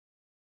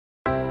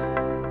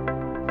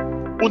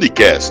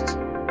Unicast,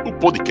 o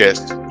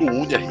podcast do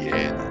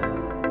UniRN.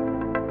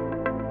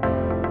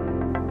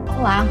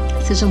 Olá,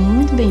 seja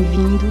muito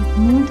bem-vindo,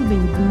 muito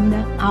bem-vinda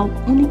ao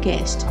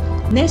Unicast.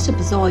 Neste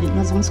episódio,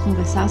 nós vamos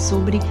conversar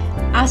sobre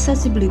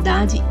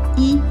acessibilidade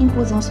e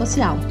inclusão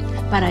social.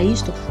 Para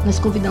isto, nós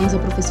convidamos a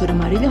professora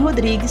Marília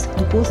Rodrigues,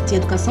 do curso de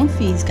Educação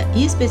Física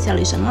e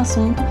especialista no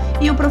assunto,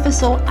 e o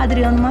professor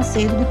Adriano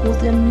Macedo, do curso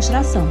de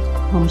Administração.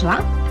 Vamos lá?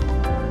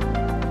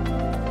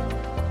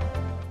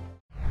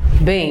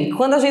 Bem,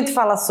 quando a gente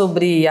fala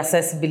sobre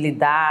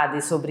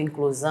acessibilidade, sobre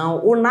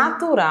inclusão, o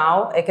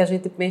natural é que a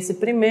gente pense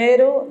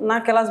primeiro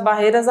naquelas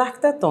barreiras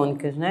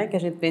arquitetônicas, né? Que a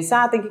gente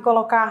pensa, tem que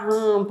colocar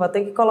rampa,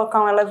 tem que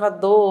colocar um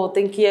elevador,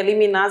 tem que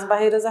eliminar as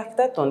barreiras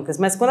arquitetônicas.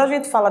 Mas quando a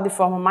gente fala de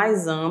forma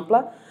mais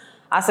ampla,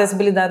 a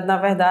acessibilidade, na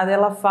verdade,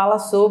 ela fala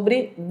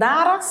sobre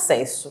dar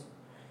acesso.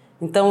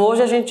 Então,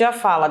 hoje a gente já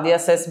fala de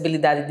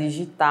acessibilidade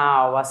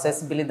digital,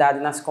 acessibilidade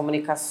nas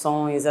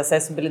comunicações,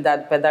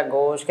 acessibilidade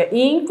pedagógica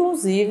e,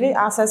 inclusive,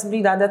 a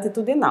acessibilidade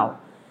atitudinal,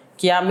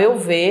 que, a meu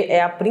ver,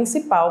 é a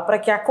principal para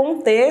que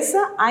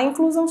aconteça a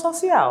inclusão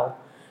social.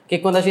 Porque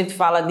quando a gente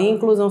fala de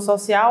inclusão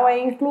social, é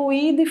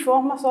incluir de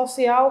forma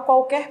social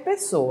qualquer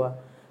pessoa,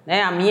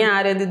 né? A minha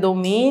área de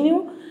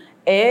domínio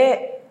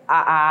é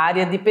a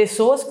área de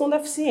pessoas com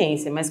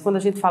deficiência, mas quando a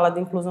gente fala de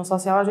inclusão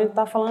social, a gente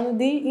está falando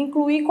de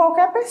incluir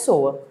qualquer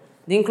pessoa,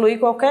 de incluir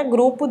qualquer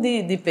grupo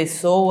de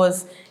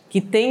pessoas que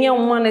tenham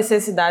uma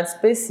necessidade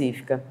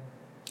específica.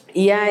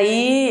 E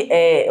aí,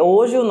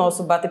 hoje o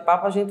nosso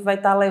bate-papo a gente vai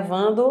estar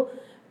levando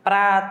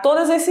para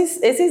todos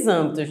esses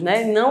âmbitos,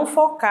 né? Não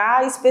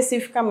focar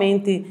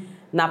especificamente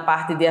na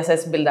parte de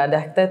acessibilidade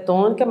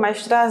arquitetônica,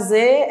 mas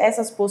trazer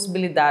essas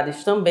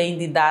possibilidades também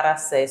de dar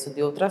acesso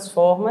de outras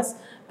formas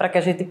para que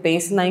a gente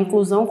pense na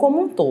inclusão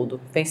como um todo,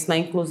 pense na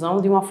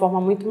inclusão de uma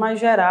forma muito mais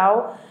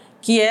geral,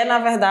 que é, na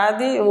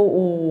verdade,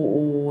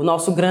 o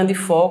nosso grande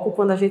foco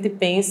quando a gente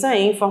pensa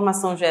em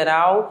formação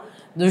geral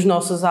dos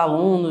nossos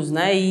alunos,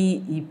 né?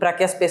 E para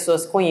que as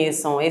pessoas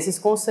conheçam esses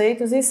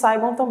conceitos e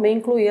saibam também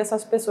incluir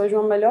essas pessoas de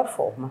uma melhor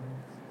forma.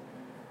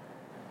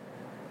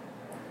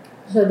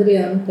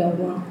 Adriano, tem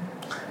alguma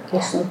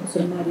questão,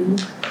 professora Marília?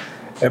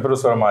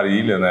 Professora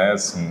Marília, né,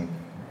 assim,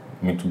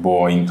 muito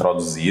boa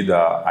introduzida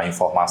a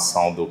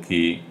informação do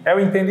que é o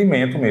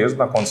entendimento mesmo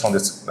da condição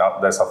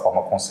dessa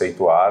forma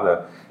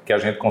conceituada, que a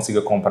gente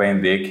consiga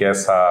compreender que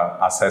essa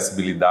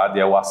acessibilidade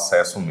é o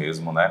acesso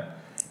mesmo, né?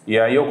 E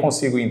aí eu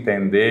consigo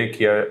entender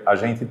que a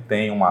gente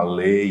tem uma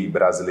lei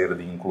brasileira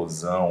de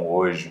inclusão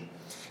hoje,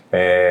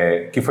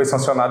 que foi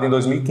sancionada em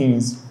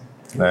 2015,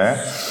 né?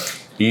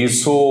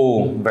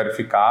 Isso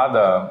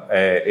verificada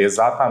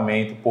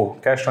exatamente por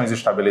questões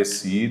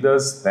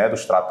estabelecidas, né,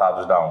 dos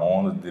tratados da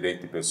ONU, de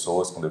direito de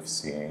pessoas com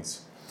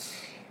deficiência.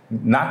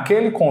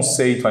 Naquele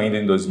conceito ainda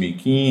em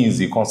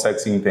 2015,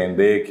 consegue-se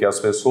entender que as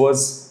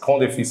pessoas com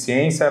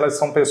deficiência, elas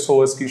são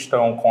pessoas que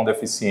estão com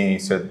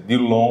deficiência de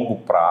longo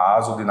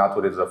prazo, de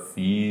natureza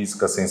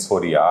física,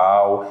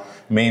 sensorial,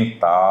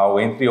 mental,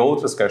 entre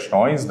outras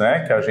questões,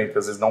 né, que a gente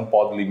às vezes não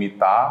pode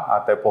limitar,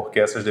 até porque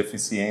essas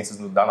deficiências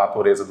da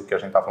natureza do que a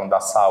gente está falando da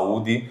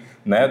saúde,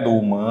 né, do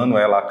humano,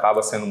 ela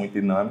acaba sendo muito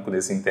dinâmico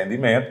nesse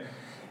entendimento.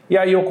 E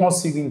aí eu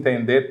consigo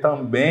entender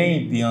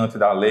também, diante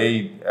da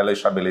lei ela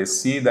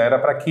estabelecida,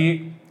 para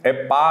que,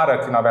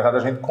 na verdade, a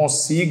gente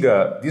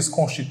consiga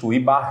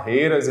desconstituir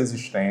barreiras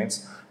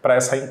existentes para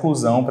essa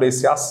inclusão, para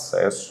esse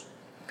acesso.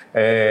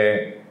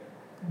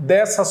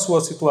 Dessa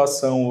sua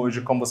situação hoje,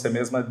 como você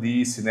mesma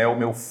disse, né, o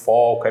meu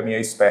foco, a minha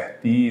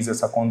expertise,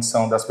 essa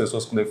condição das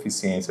pessoas com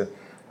deficiência,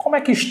 como é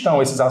que estão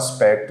esses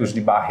aspectos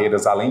de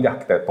barreiras, além de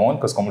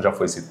arquitetônicas, como já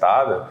foi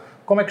citada,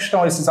 como é que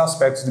estão esses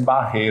aspectos de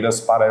barreiras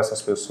para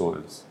essas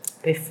pessoas?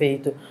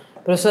 Perfeito.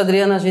 Professor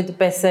Adriano, a gente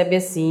percebe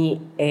assim,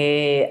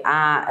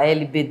 a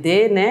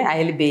LBD, né, a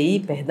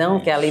LBI, perdão,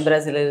 que é a Lei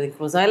Brasileira de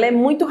Inclusão, ela é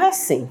muito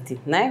recente,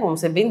 né, como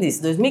você bem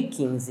disse,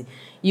 2015.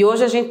 E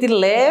hoje a gente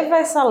leva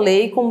essa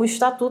lei como o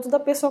Estatuto da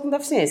Pessoa com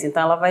Deficiência,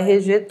 então ela vai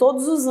reger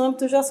todos os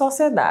âmbitos da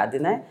sociedade,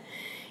 né?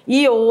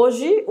 E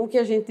hoje o que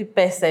a gente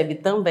percebe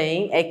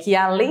também é que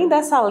além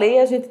dessa lei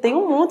a gente tem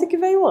um monte que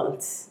veio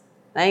antes,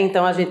 né?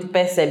 Então a gente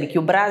percebe que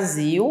o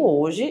Brasil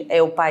hoje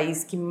é o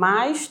país que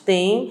mais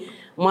tem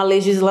uma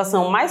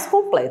legislação mais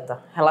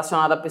completa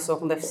relacionada à pessoa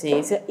com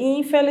deficiência e,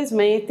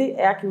 infelizmente,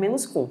 é a que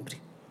menos cumpre,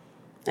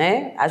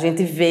 né? A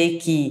gente vê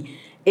que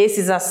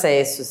esses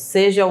acessos,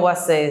 seja o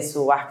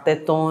acesso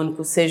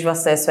arquitetônico, seja o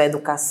acesso à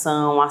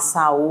educação, à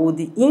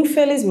saúde,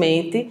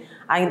 infelizmente,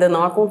 ainda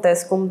não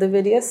acontece como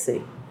deveria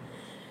ser.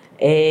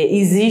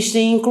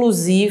 Existem,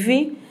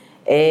 inclusive,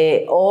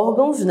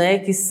 órgãos, né,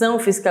 que são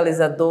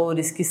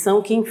fiscalizadores, que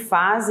são quem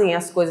fazem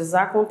as coisas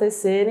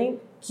acontecerem,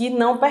 que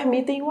não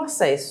permitem o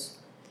acesso.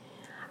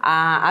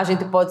 A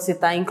gente pode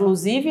citar,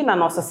 inclusive, na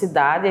nossa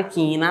cidade,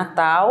 aqui em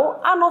Natal,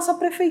 a nossa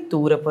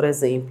prefeitura, por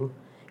exemplo,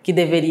 que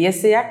deveria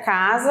ser a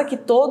casa que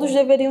todos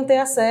deveriam ter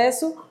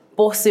acesso,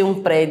 por ser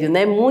um prédio,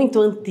 né, muito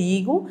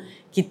antigo,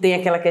 que tem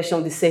aquela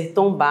questão de ser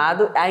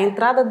tombado, a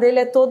entrada dele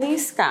é toda em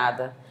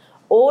escada.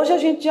 Hoje a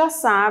gente já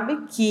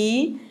sabe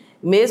que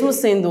mesmo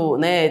sendo,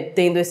 né,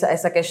 tendo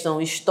essa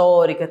questão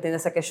histórica, tendo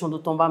essa questão do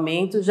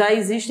tombamento, já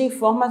existem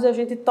formas de a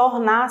gente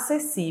tornar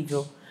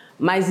acessível.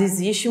 Mas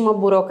existe uma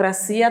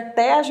burocracia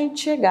até a gente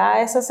chegar a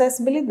essa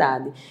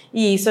acessibilidade.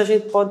 E isso a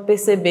gente pode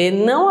perceber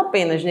não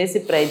apenas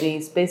nesse prédio em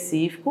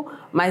específico,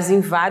 mas em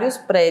vários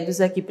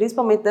prédios aqui,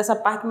 principalmente dessa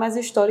parte mais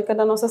histórica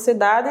da nossa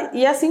cidade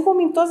e assim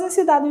como em todas as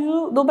cidades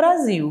do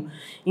Brasil.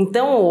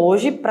 Então,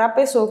 hoje, para a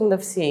pessoa com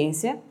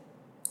deficiência,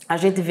 a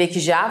gente vê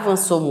que já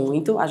avançou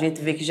muito, a gente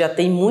vê que já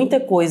tem muita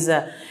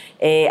coisa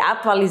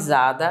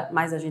atualizada,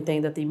 mas a gente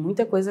ainda tem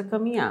muita coisa a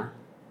caminhar.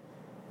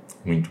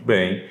 Muito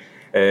bem.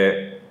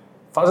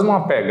 Fazendo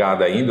uma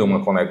pegada ainda,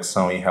 uma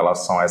conexão em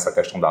relação a essa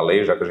questão da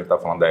lei, já que a gente está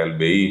falando da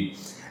LBI,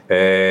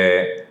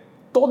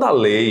 toda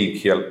lei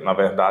que, na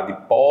verdade,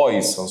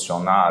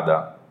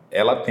 pós-sancionada,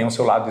 ela tem o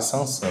seu lado de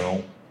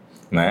sanção,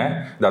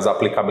 né? Das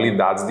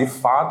aplicabilidades de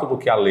fato do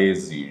que a lei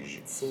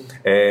exige. Sim.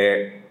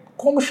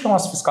 Como estão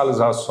as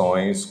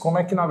fiscalizações? Como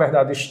é que, na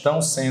verdade,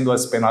 estão sendo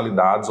as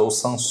penalidades ou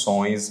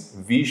sanções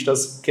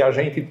vistas que a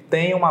gente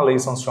tem uma lei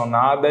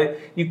sancionada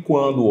e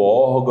quando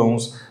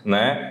órgãos,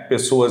 né,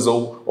 pessoas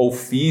ou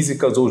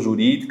físicas ou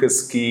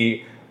jurídicas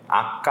que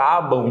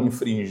acabam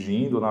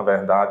infringindo, na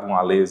verdade,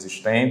 uma lei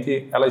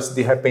existente,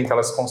 de repente,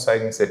 elas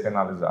conseguem ser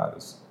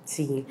penalizadas?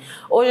 Sim.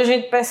 Hoje a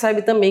gente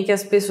percebe também que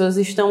as pessoas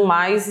estão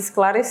mais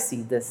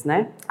esclarecidas,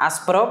 né?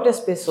 As próprias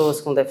pessoas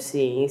com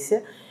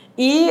deficiência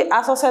e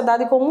a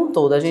sociedade como um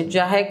todo. A gente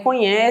já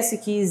reconhece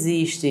que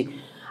existe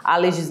a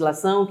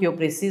legislação que eu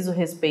preciso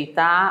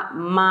respeitar,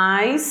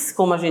 mas,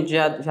 como a gente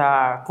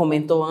já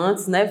comentou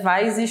antes, né,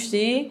 vai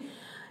existir,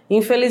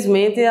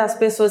 infelizmente, as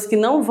pessoas que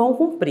não vão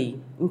cumprir.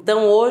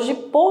 Então, hoje,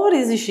 por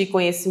existir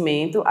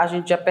conhecimento, a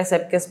gente já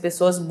percebe que as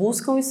pessoas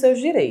buscam os seus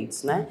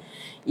direitos, né?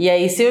 E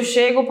aí, se eu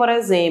chego, por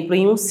exemplo,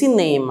 em um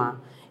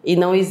cinema e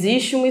não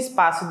existe um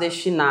espaço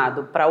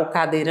destinado para o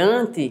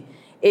cadeirante,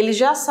 ele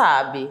já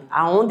sabe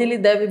aonde ele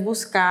deve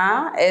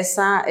buscar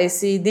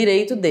esse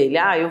direito dele.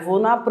 Eu vou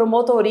na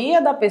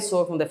promotoria da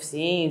pessoa com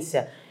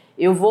deficiência,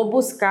 eu vou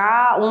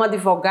buscar um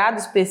advogado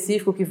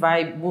específico que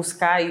vai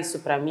buscar isso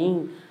para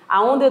mim,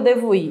 aonde eu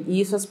devo ir?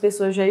 E isso as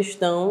pessoas já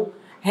estão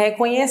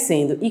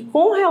reconhecendo. E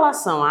com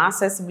relação à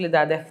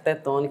acessibilidade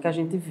arquitetônica, a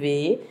gente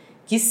vê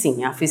que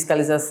sim, a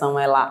fiscalização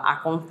ela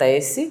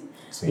acontece,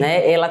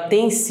 né? Ela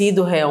tem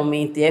sido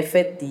realmente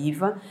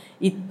efetiva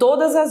e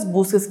todas as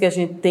buscas que a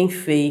gente tem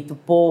feito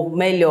por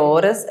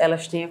melhoras,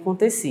 elas têm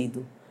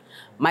acontecido.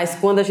 Mas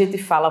quando a gente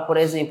fala, por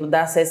exemplo,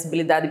 da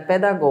acessibilidade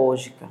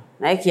pedagógica,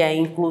 né, que é a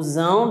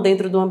inclusão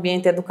dentro do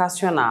ambiente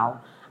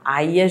educacional,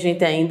 aí a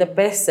gente ainda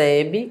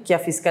percebe que a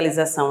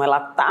fiscalização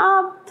ela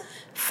está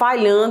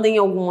falhando em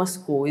algumas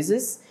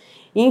coisas,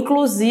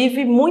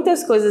 inclusive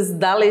muitas coisas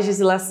da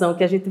legislação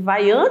que a gente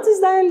vai antes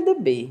da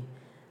LDB.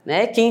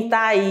 Né? Quem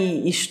está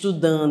aí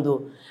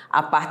estudando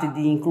a parte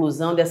de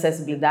inclusão, de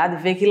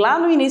acessibilidade, vê que lá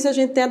no início a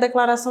gente tem a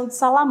Declaração de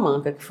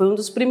Salamanca, que foi um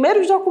dos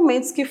primeiros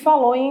documentos que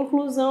falou em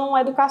inclusão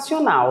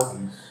educacional.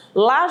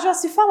 Lá já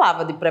se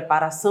falava de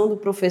preparação do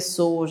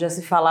professor, já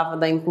se falava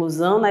da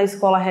inclusão na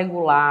escola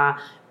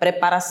regular,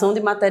 preparação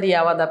de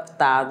material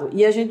adaptado.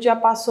 E a gente já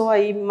passou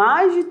aí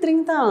mais de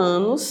 30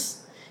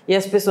 anos e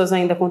as pessoas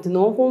ainda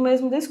continuam com o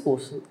mesmo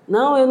discurso.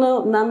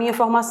 Na minha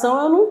formação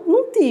eu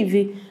não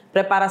tive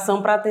preparação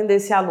para atender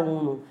esse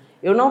aluno.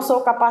 Eu não sou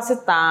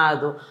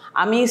capacitado,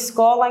 a minha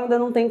escola ainda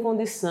não tem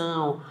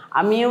condição,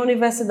 a minha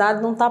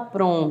universidade não está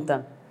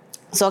pronta.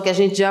 Só que a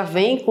gente já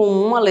vem com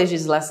uma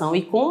legislação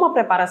e com uma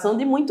preparação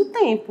de muito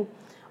tempo.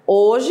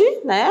 Hoje,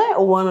 né,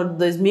 o ano de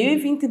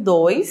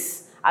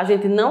 2022, a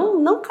gente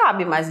não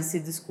cabe mais esse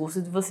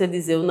discurso de você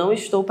dizer eu não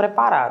estou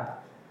preparado.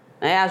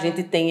 Né? A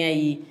gente tem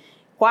aí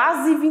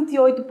quase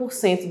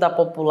 28% da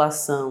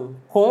população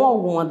com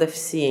alguma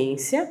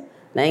deficiência,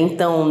 né?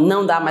 Então,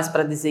 não dá mais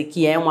para dizer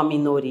que é uma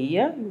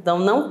minoria. Então,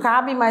 não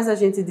cabe mais a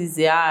gente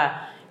dizer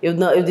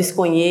eu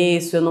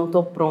desconheço, eu não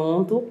estou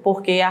pronto,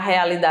 porque a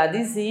realidade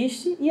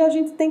existe e a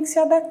gente tem que se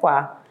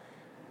adequar.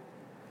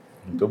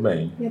 Muito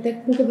bem. E até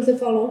porque você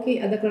falou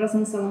que a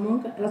Declaração de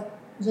Salamanca, ela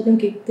já tem o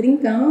quê?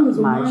 30 anos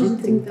ou mais de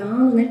 30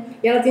 anos, né?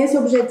 E ela tem esse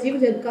objetivo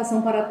de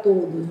educação para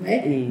todos,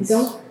 né? Isso.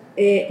 Então,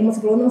 como você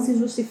falou, não se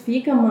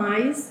justifica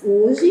mais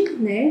hoje,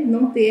 né,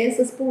 não ter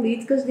essas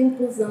políticas de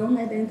inclusão,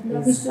 né, dentro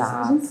das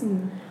instituições de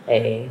ensino.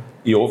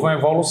 E houve uma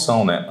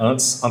evolução, né?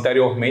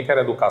 Anteriormente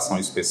era educação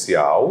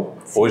especial,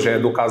 hoje é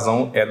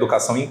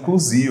educação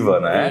inclusiva,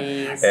 né?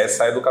 Isso.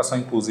 Essa educação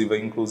inclusiva,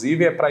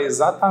 inclusive, é para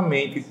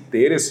exatamente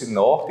ter esse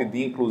norte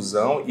de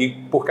inclusão e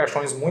por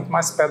questões muito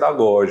mais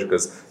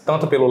pedagógicas,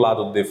 tanto pelo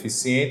lado do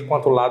deficiente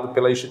quanto pelo lado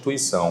pela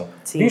instituição.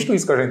 Sim. Visto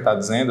isso que a gente está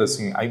dizendo,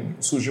 assim, aí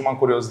surgiu uma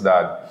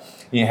curiosidade.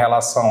 Em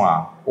relação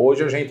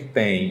hoje a gente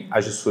tem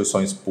as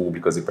instituições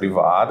públicas e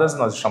privadas,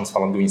 nós estamos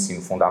falando do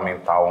ensino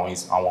fundamental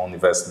a uma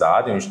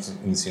universidade,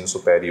 um ensino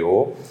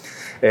superior.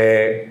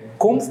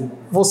 Como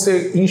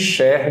você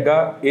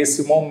enxerga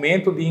esse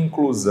momento de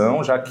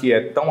inclusão, já que é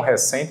tão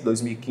recente,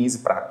 2015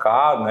 para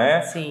cá,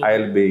 né? Sim. A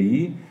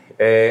LBI,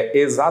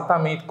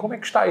 exatamente como é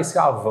que está esse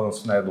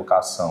avanço na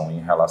educação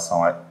em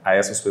relação a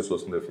essas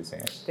pessoas com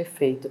deficiência?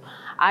 Perfeito.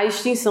 A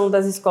extinção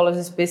das escolas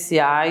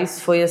especiais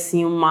foi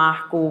assim um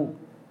marco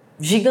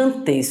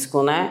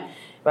gigantesco, né?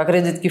 Eu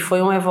acredito que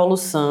foi uma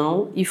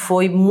evolução e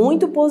foi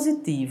muito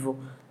positivo,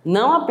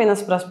 não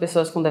apenas para as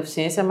pessoas com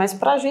deficiência, mas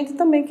para a gente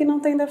também que não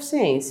tem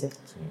deficiência.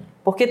 Sim.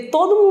 Porque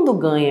todo mundo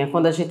ganha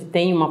quando a gente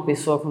tem uma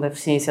pessoa com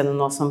deficiência no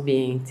nosso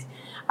ambiente.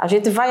 A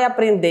gente vai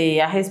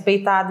aprender a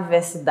respeitar a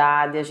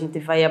diversidade, a gente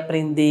vai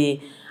aprender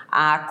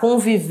a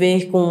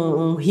conviver com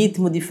um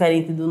ritmo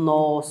diferente do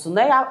nosso,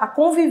 né? A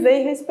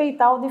conviver e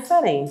respeitar o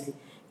diferente,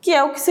 que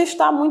é o que se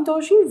está muito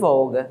hoje em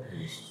voga.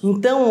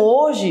 Então,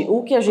 hoje,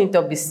 o que a gente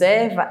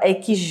observa é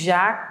que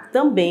já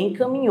também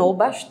caminhou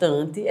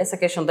bastante essa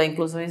questão da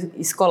inclusão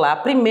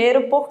escolar.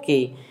 Primeiro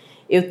porque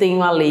eu tenho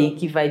uma lei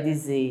que vai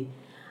dizer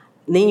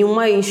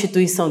nenhuma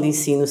instituição de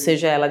ensino,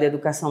 seja ela de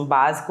educação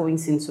básica ou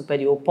ensino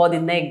superior, pode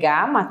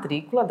negar a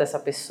matrícula dessa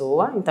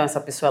pessoa. Então, essa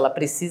pessoa ela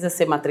precisa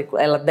ser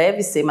ela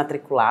deve ser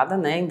matriculada,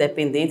 né,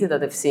 independente da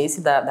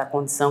deficiência e da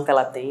condição que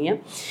ela tenha.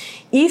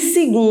 E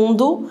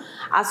segundo,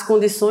 as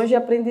condições de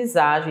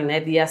aprendizagem, né,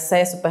 de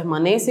acesso,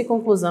 permanência e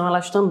conclusão,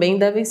 elas também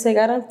devem ser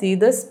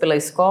garantidas pela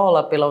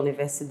escola, pela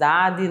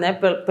universidade, né,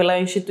 pela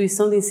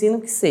instituição de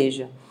ensino que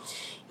seja.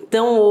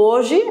 Então,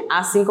 hoje,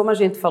 assim como a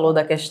gente falou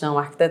da questão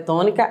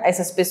arquitetônica,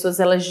 essas pessoas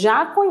elas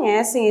já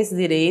conhecem esse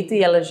direito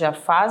e elas já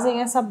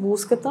fazem essa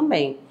busca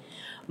também.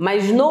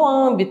 Mas no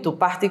âmbito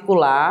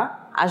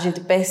particular, a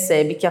gente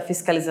percebe que a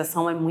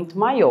fiscalização é muito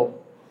maior,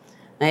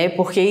 né?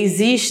 Porque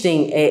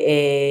existem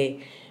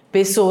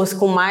pessoas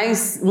com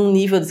um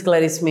nível de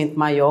esclarecimento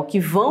maior que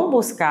vão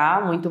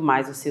buscar muito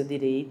mais o seu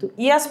direito,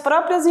 e as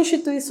próprias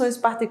instituições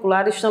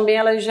particulares também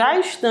elas já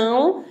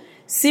estão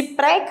se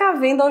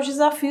precavendo aos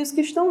desafios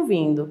que estão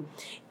vindo.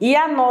 E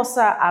a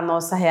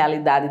nossa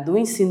realidade do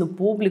ensino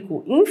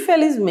público,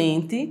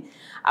 infelizmente,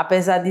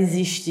 apesar de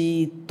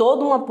existir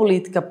toda uma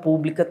política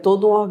pública,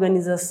 toda uma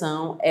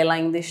organização, ela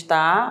ainda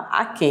está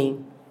aquém,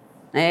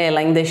 né?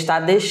 Ela ainda está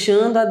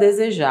deixando a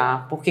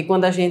desejar, porque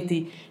quando a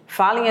gente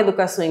fala em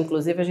educação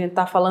inclusiva, a gente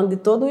está falando de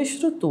toda uma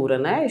estrutura,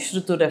 né?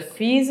 Estrutura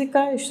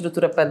física,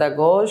 estrutura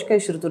pedagógica,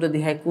 estrutura de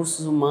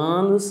recursos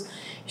humanos,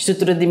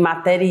 estrutura de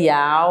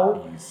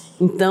material.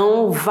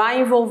 Então,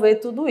 vai envolver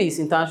tudo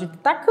isso. Então, a gente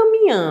está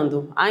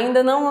caminhando.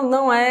 Ainda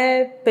não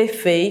é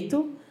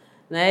perfeito,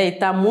 né? E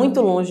está muito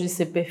longe de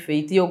ser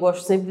perfeito. E eu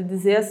gosto sempre de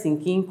dizer assim,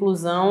 que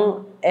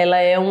inclusão ela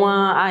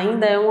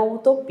ainda é uma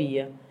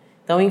utopia.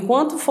 Então,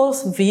 enquanto for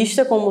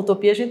vista como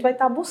utopia, a gente vai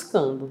estar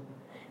buscando.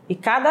 E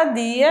cada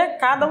dia,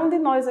 cada um de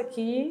nós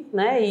aqui,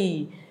 né,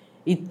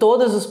 e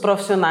todos os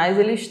profissionais,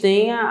 eles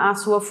têm a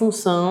sua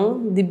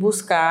função de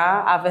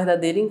buscar a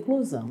verdadeira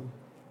inclusão.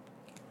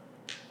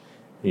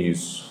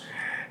 Isso.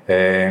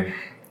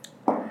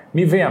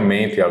 Me vem à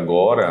mente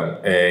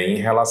agora, em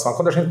relação a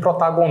quando a gente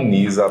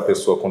protagoniza a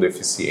pessoa com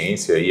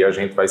deficiência e a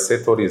gente vai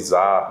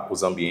setorizar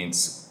os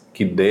ambientes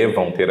que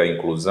devam ter a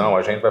inclusão,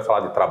 a gente vai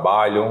falar de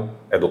trabalho,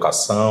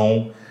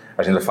 educação,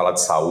 a gente vai falar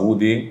de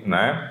saúde,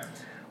 né?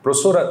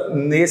 Professora,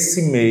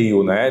 nesse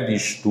meio, né, de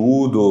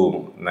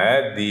estudo,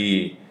 né,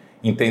 de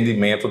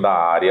entendimento da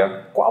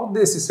área, qual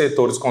desses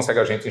setores consegue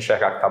a gente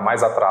enxergar que está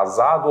mais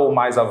atrasado ou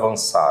mais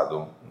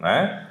avançado,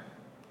 né?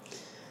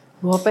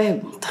 Boa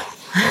pergunta.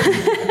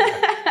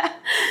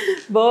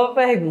 Boa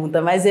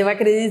pergunta, mas eu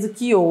acredito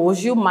que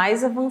hoje o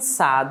mais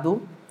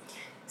avançado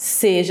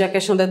seja a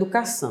questão da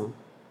educação.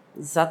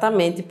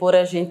 Exatamente por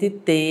a gente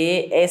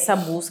ter essa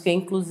busca,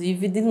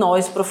 inclusive, de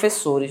nós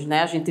professores,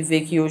 né? A gente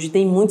vê que hoje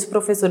tem muitos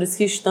professores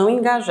que estão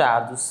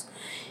engajados.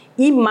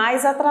 E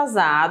mais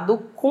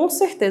atrasado, com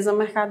certeza, o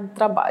mercado de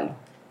trabalho.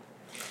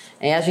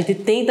 A gente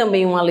tem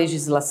também uma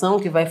legislação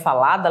que vai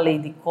falar da lei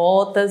de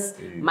cotas,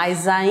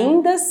 mas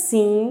ainda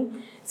assim,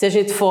 se a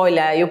gente for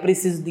olhar, eu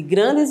preciso de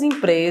grandes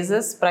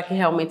empresas para que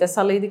realmente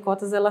essa lei de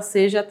cotas ela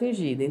seja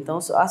atingida. Então,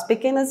 as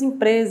pequenas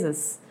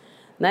empresas,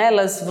 né,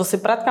 você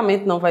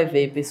praticamente não vai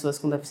ver pessoas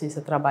com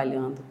deficiência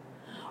trabalhando.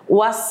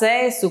 O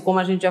acesso, como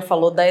a gente já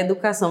falou, da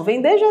educação,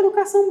 vem desde a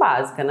educação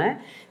básica, né?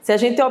 Se a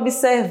gente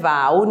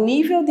observar o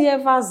nível de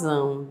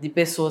evasão de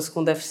pessoas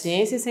com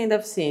deficiência e sem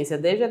deficiência,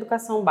 desde a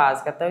educação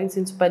básica até o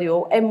ensino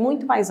superior, é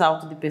muito mais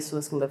alto de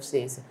pessoas com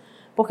deficiência,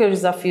 porque os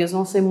desafios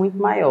vão ser muito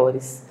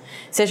maiores.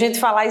 Se a gente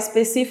falar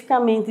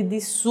especificamente de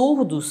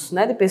surdos,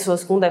 né, de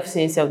pessoas com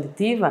deficiência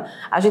auditiva,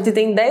 a gente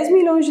tem 10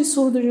 milhões de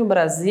surdos no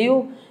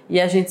Brasil e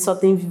a gente só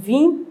tem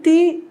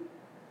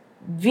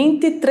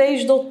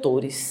 23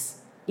 doutores,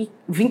 e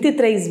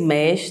 23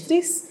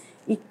 mestres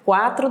e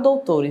 4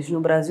 doutores no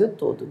Brasil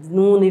todo,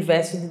 num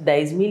universo de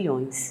 10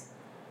 milhões.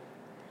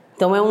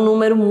 Então é um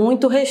número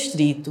muito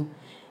restrito.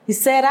 E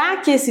será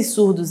que esses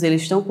surdos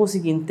eles estão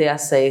conseguindo ter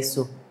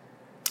acesso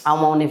a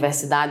uma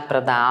universidade para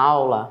dar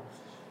aula,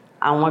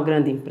 a uma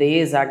grande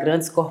empresa, a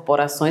grandes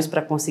corporações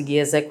para conseguir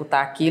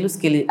executar aquilo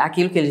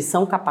que eles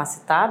são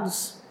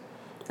capacitados?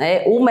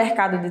 O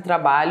mercado de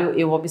trabalho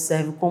eu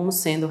observo como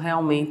sendo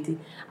realmente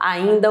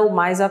ainda o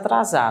mais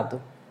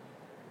atrasado,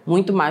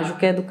 muito mais do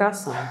que a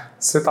educação.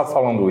 Você está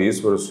falando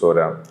isso,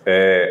 professora,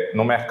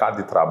 no mercado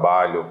de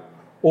trabalho,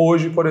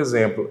 Hoje, por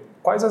exemplo,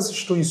 quais as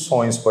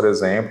instituições, por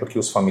exemplo, que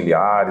os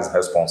familiares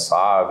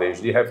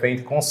responsáveis, de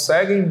repente,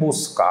 conseguem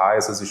buscar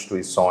essas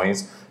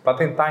instituições para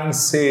tentar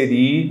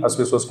inserir as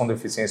pessoas com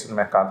deficiência no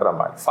mercado de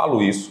trabalho?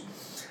 Falo isso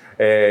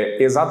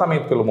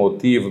exatamente pelo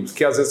motivo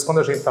que, às vezes, quando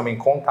a gente também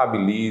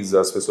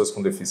contabiliza as pessoas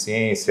com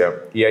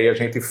deficiência, e aí a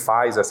gente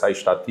faz essa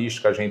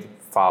estatística, a gente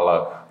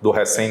fala do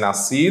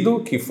recém-nascido,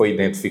 que foi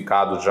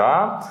identificado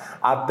já,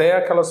 até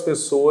aquelas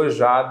pessoas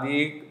já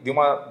de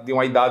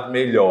uma idade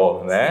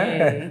melhor,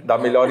 né? Da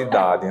melhor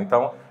idade.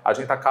 Então, a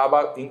gente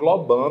acaba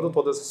englobando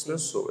todas essas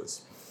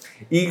pessoas.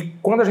 E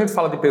quando a gente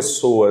fala de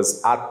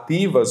pessoas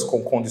ativas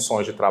com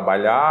condições de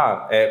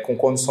trabalhar, com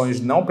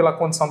condições não pela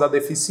condição da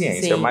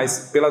deficiência, Sim.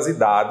 mas pelas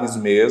idades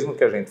mesmo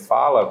que a gente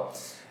fala,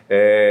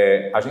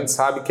 a gente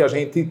sabe que a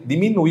gente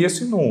diminui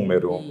esse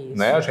número,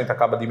 né? A gente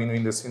acaba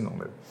diminuindo esse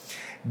número.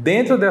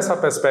 Dentro dessa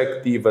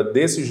perspectiva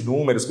desses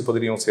números que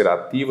poderiam ser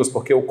ativos,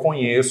 porque eu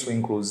conheço,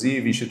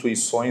 inclusive,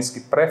 instituições que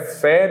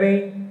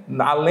preferem,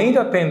 além de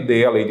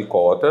atender a lei de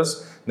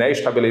cotas, né,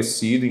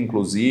 estabelecido,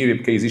 inclusive,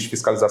 porque existe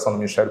fiscalização do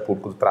Ministério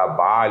Público do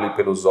Trabalho e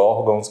pelos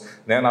órgãos,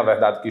 né, na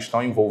verdade, que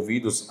estão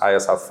envolvidos a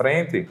essa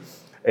frente,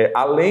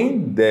 além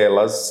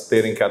delas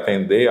terem que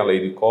atender a lei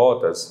de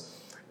cotas,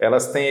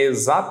 elas têm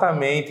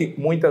exatamente,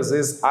 muitas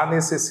vezes, a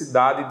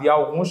necessidade de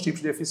alguns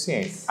tipos de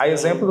deficiência. A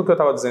exemplo do que eu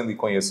estava dizendo de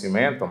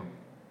conhecimento,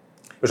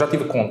 eu já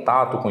tive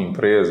contato com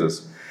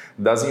empresas,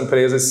 das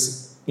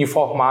empresas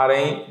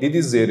informarem de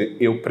dizer,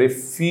 eu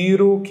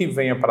prefiro que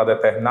venha para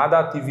determinada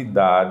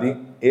atividade,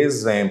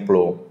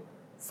 exemplo,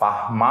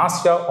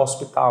 farmácia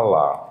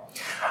hospitalar.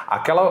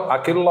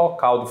 Aquele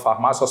local de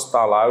farmácia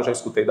hospitalar, eu já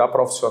escutei da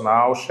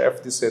profissional,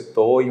 chefe de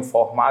setor,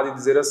 informar e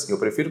dizer assim, eu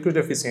prefiro que os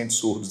deficientes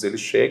surdos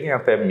eles cheguem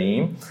até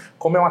mim,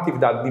 como é uma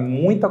atividade de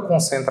muita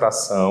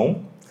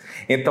concentração,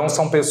 então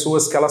são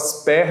pessoas que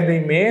elas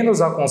perdem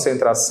menos a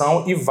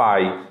concentração e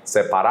vai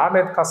separar a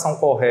medicação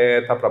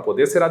correta para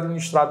poder ser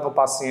administrado no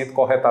paciente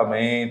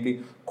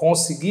corretamente,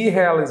 conseguir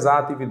realizar a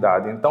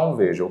atividade. Então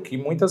veja, o que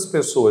muitas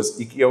pessoas,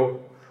 e que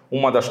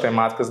uma das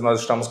temáticas que nós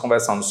estamos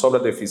conversando sobre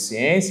a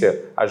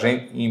deficiência, a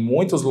gente em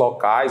muitos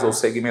locais ou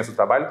segmentos do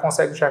trabalho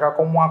consegue enxergar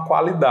como uma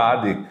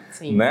qualidade,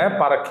 né,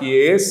 para que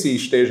esse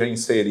esteja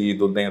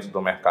inserido dentro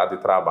do mercado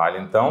de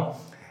trabalho. Então,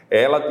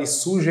 ela de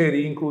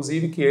sugerir,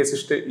 inclusive, que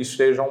esses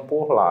estejam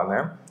por lá,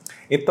 né?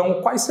 Então,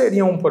 quais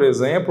seriam, por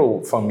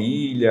exemplo,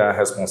 família,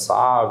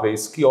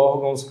 responsáveis, que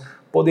órgãos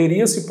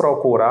poderia se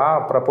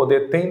procurar para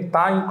poder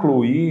tentar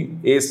incluir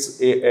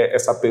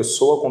essa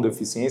pessoa com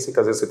deficiência que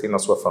às vezes você tem na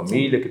sua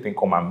família, que tem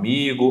como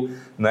amigo,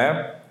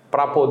 né?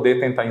 Para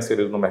poder tentar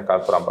inserir no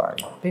mercado de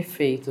trabalho.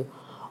 Perfeito.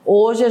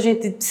 Hoje a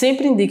gente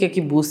sempre indica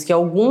que busque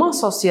alguma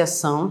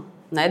associação,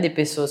 né, de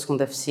pessoas com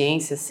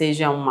deficiência,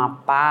 seja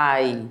uma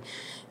PAI,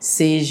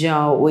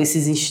 sejam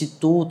esses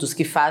institutos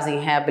que fazem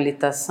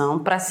reabilitação,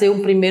 para ser um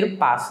primeiro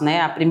passo,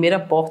 né? A primeira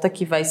porta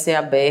que vai ser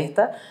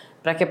aberta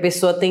para que a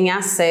pessoa tenha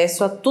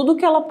acesso a tudo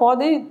que ela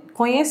pode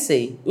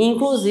conhecer,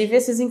 inclusive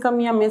esses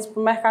encaminhamentos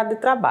para o mercado de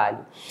trabalho.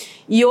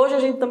 E hoje a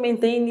gente também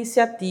tem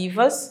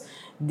iniciativas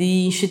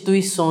de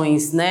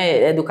instituições,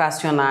 né,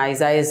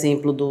 educacionais, a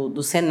exemplo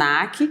do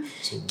SENAC,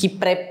 Sim. que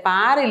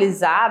prepara,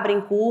 eles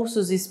abrem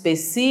cursos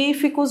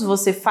específicos,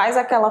 você faz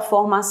aquela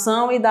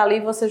formação e dali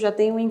você já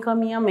tem um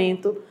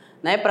encaminhamento,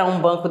 né, para um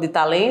banco de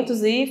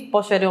talentos e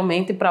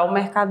posteriormente para o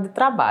mercado de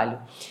trabalho.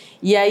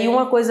 E aí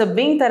uma coisa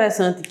bem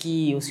interessante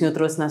que o senhor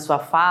trouxe na sua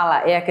fala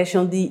é a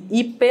questão de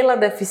ir pela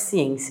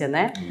deficiência,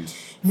 né?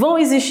 Isso. Vão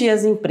existir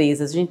as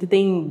empresas, a gente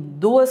tem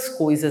duas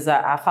coisas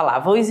a falar.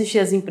 Vão existir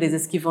as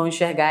empresas que vão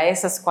enxergar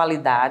essas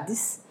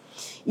qualidades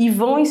e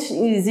vão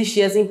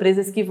existir as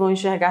empresas que vão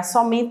enxergar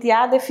somente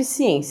a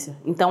deficiência.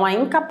 Então, a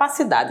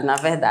incapacidade, na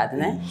verdade,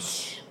 né?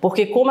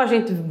 Porque, como a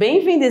gente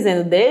bem vem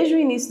dizendo desde o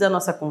início da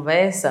nossa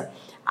conversa,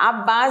 a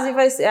base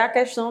vai ser a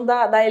questão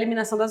da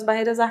eliminação das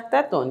barreiras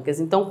arquitetônicas.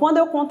 Então, quando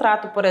eu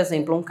contrato, por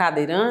exemplo, um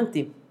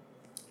cadeirante,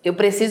 eu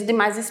preciso de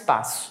mais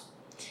espaço.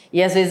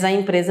 E às vezes a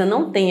empresa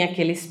não tem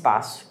aquele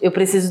espaço. Eu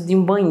preciso de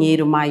um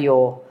banheiro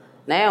maior,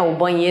 né? O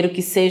banheiro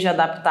que seja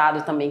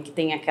adaptado também, que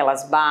tenha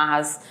aquelas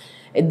barras,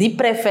 de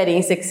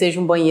preferência que seja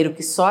um banheiro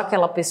que só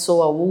aquela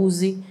pessoa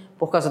use,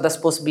 por causa das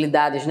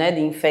possibilidades, né, de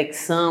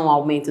infecção,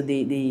 aumento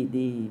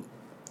de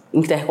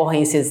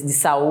intercorrências de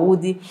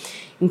saúde.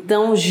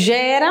 Então,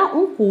 gera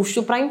um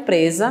custo para a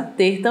empresa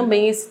ter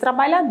também esse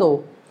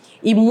trabalhador.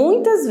 E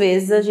muitas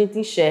vezes a gente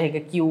enxerga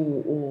que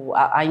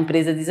a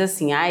empresa diz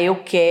assim, eu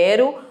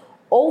quero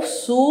ou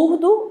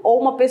surdo ou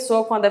uma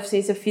pessoa com a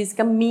deficiência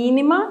física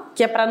mínima,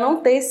 que é para não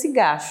ter esse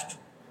gasto.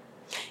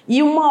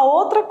 E uma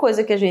outra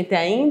coisa que a gente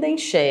ainda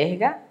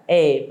enxerga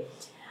é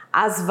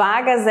as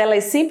vagas,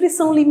 elas sempre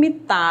são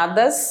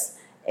limitadas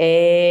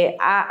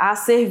a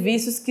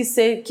serviços que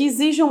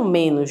exijam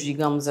menos,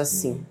 digamos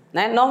assim.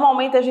 Né?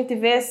 Normalmente a gente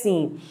vê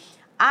assim,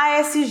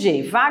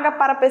 ASG, vaga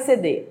para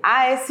PCD,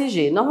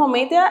 ASG,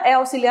 normalmente é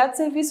auxiliar de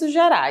serviços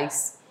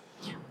gerais.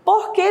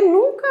 Porque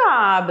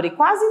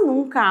quase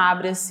nunca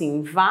abre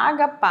assim,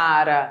 vaga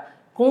para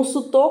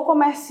consultor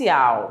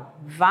comercial,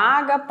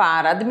 vaga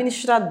para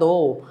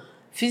administrador,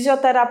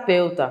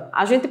 Fisioterapeuta,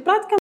 a gente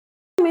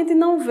praticamente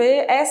não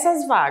vê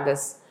essas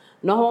vagas.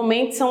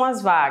 Normalmente são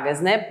as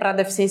vagas, né, para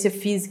deficiência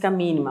física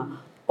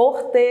mínima.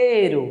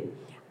 Porteiro,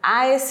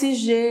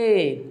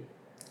 ASG,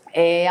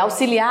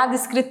 auxiliar de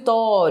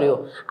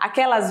escritório,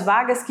 aquelas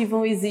vagas que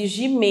vão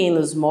exigir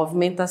menos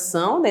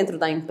movimentação dentro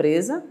da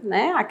empresa,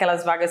 né?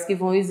 Aquelas vagas que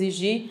vão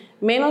exigir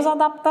menos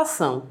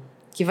adaptação,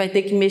 que vai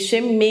ter que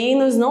mexer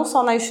menos não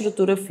só na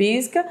estrutura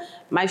física,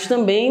 mas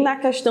também na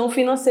questão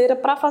financeira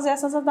para fazer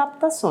essas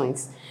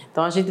adaptações.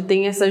 Então a gente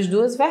tem essas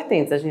duas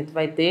vertentes, a gente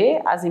vai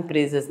ter as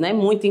empresas, né,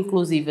 muito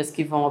inclusivas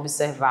que vão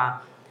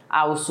observar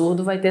o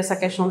surdo, vai ter essa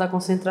questão da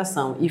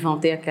concentração e vão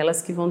ter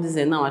aquelas que vão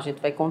dizer, não, a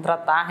gente vai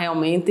contratar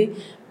realmente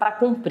para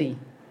cumprir,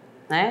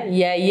 né?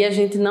 E aí a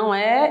gente não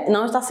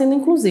está sendo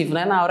inclusivo,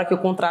 né? Na hora que eu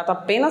contrato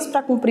apenas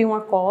para cumprir uma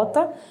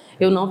cota,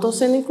 eu não estou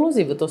sendo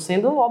inclusivo, eu estou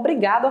sendo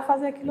obrigado a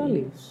fazer aquilo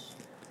ali.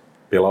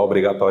 Pela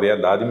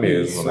obrigatoriedade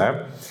mesmo, isso,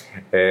 né?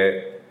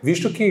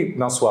 Visto que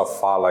na sua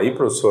fala aí,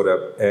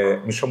 professora,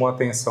 me chamou a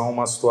atenção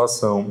uma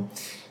situação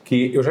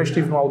que eu já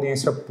estive numa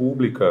audiência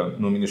pública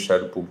no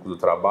Ministério Público do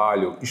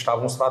Trabalho,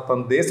 estávamos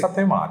tratando dessa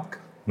temática,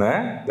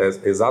 né?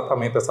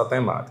 Exatamente dessa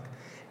temática.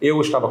 Eu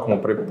estava como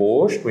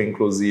preposto,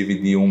 inclusive,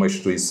 de uma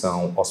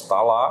instituição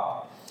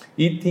hospitalar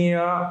e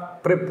tinha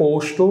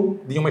preposto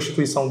de uma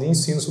instituição de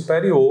ensino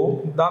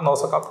superior da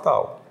nossa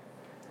capital.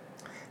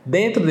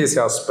 Dentro desse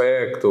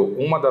aspecto,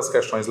 uma das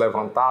questões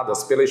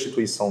levantadas pela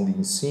instituição de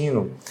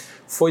ensino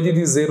foi de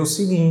dizer o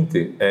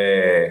seguinte,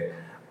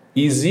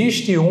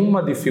 existe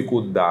uma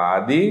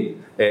dificuldade,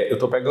 eu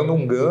estou pegando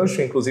um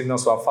gancho, inclusive na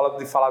sua fala,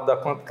 de falar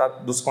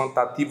dos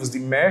quantitativos de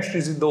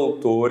mestres e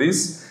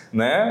doutores,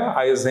 né,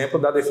 a exemplo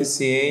da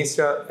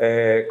deficiência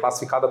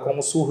classificada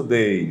como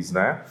surdez,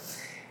 né?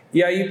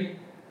 E aí,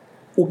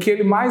 o que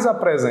ele mais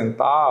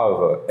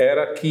apresentava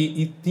era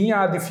que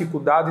tinha a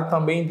dificuldade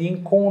também de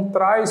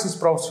encontrar esses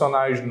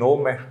profissionais no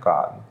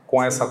mercado,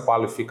 com essa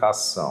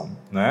qualificação,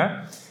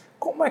 né?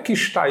 Como é que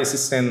está esse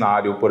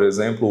cenário, por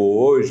exemplo,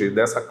 hoje,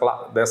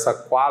 dessa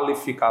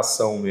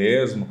qualificação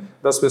mesmo,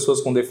 das pessoas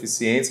com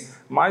deficiências,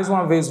 mais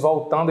uma vez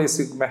voltando a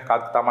esse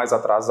mercado que está mais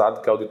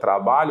atrasado, que é o de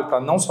trabalho,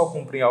 para não só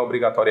cumprir a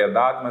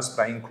obrigatoriedade, mas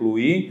para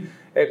incluir,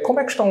 como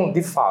é que estão,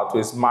 de fato,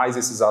 mais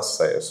esses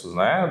acessos,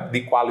 né,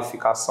 de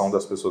qualificação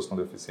das pessoas com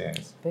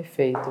deficiência?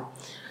 Perfeito.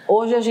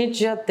 Hoje a gente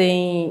já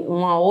tem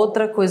uma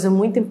outra coisa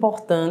muito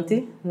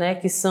importante, né,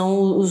 que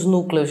são os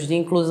núcleos de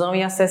inclusão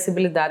e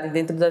acessibilidade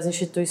dentro das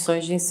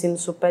instituições de ensino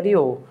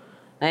superior.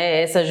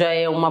 Essa já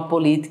é uma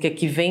política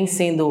que vem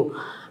sendo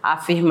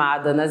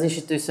afirmada nas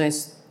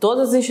instituições,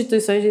 todas as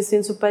instituições de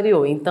ensino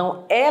superior.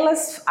 Então,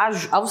 elas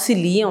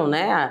auxiliam,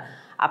 né,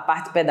 a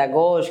parte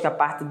pedagógica, a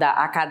parte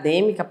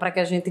acadêmica, para que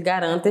a gente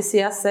garanta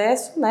esse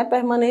acesso, né,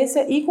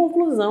 permanência e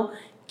conclusão,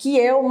 que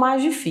é o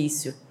mais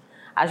difícil.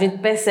 A gente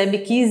percebe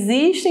que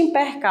existem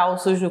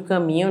percalços no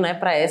caminho, né,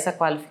 para essa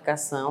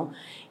qualificação,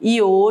 e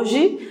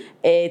hoje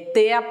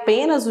ter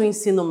apenas o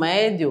ensino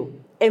médio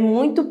é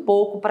muito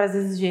pouco para as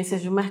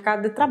exigências do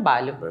mercado de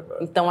trabalho.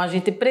 Verdade. Então a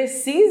gente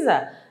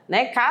precisa,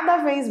 né, cada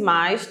vez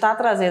mais estar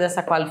trazendo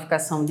essa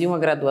qualificação de uma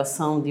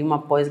graduação, de uma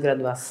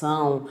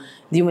pós-graduação,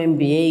 de um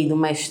MBA, de um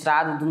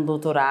mestrado, de um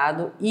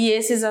doutorado, e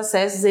esses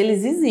acessos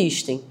eles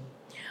existem.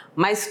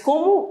 Mas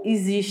como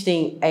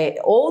existem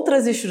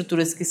outras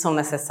estruturas que são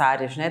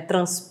necessárias, né?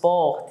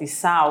 Transporte,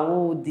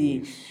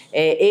 saúde,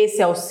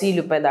 esse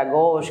auxílio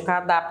pedagógico, a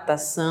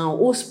adaptação,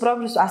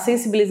 a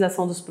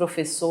sensibilização dos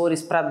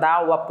professores para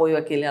dar o apoio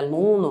àquele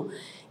aluno.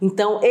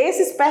 Então,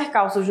 esses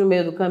percalços no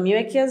meio do caminho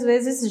é que às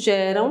vezes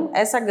geram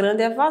essa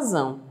grande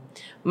evasão.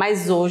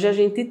 Mas hoje a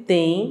gente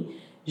tem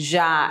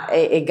já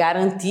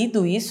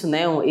garantido isso,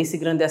 né, esse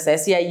grande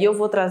acesso. E aí eu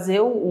vou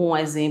trazer um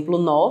exemplo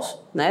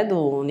nosso, né, do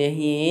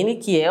UniRN,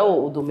 que é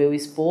o do meu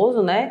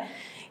esposo, né?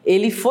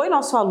 Ele foi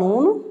nosso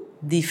aluno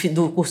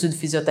do curso de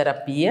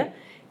fisioterapia,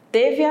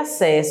 teve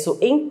acesso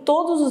em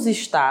todos os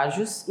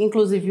estágios,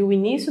 inclusive o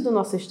início do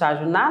nosso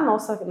estágio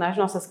nas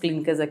nossas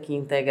clínicas aqui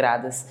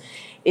integradas.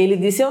 Ele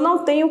disse, eu não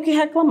tenho o que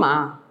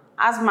reclamar.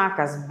 As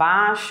macas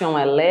baixam,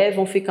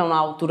 elevam, ficam na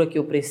altura que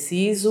eu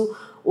preciso.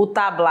 O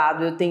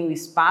tablado, eu tenho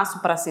espaço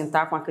para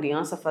sentar com a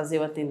criança, fazer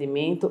o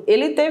atendimento.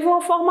 Ele teve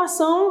uma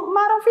formação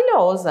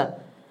maravilhosa.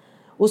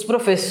 Os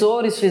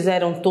professores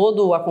fizeram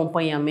todo o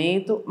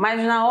acompanhamento,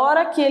 mas na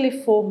hora que ele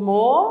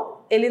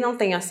formou, ele não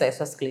tem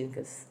acesso às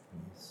clínicas.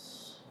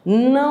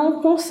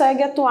 Não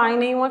consegue atuar em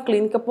nenhuma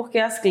clínica, porque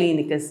as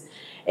clínicas...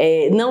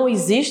 não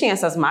existem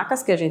essas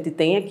macas que a gente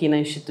tem aqui na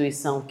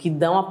instituição que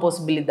dão a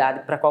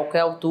possibilidade para qualquer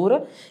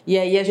altura, e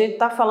aí a gente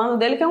está falando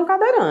dele que é um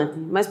cadeirante,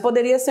 mas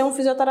poderia ser um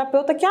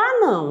fisioterapeuta que,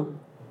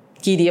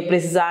 que iria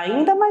precisar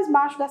ainda mais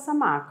baixo dessa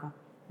maca.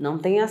 Não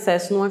tem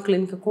acesso numa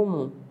clínica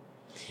comum.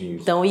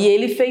 Isso. Então, e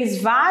ele fez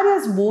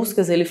várias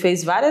buscas, ele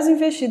fez várias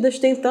investidas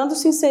tentando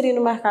se inserir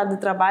no mercado de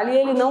trabalho e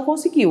ele não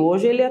conseguiu.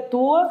 Hoje ele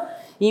atua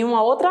em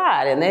uma outra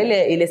área, né?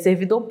 Ele é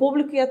servidor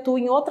público e atua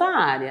em outra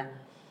área.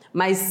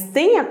 Mas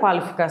tem a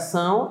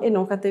qualificação e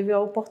nunca teve a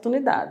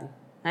oportunidade,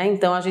 né?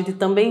 Então, a gente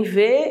também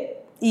vê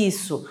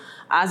isso.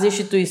 as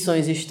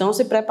instituições estão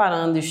se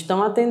preparando,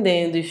 estão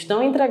atendendo,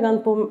 estão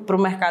entregando para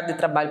o mercado de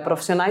trabalho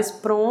profissionais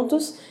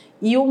prontos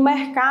e o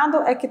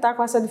mercado é que está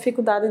com essa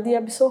dificuldade de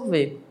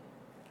absorver.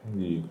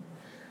 Entendi.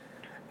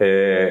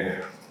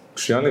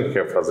 Cristiane,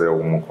 quer fazer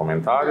algum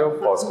comentário?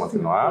 Posso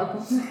continuar?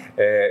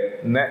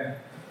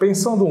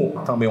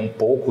 Pensando também um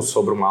pouco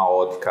sobre uma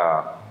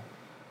ótica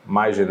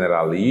mais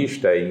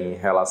generalista em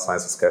relação a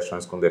essas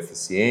questões com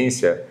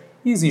deficiência,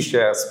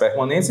 existem as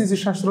permanentes e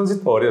existem as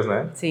transitórias,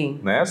 né? Sim.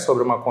 Né?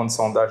 Sobre uma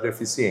condição das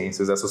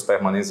deficiências, essas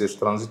permanências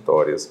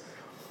transitórias.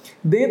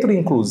 Dentro,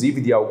 inclusive,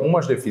 de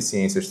algumas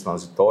deficiências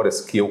transitórias,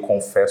 que eu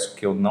confesso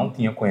que eu não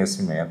tinha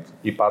conhecimento,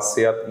 e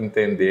passei a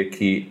entender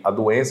que há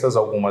doenças,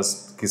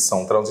 algumas que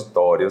são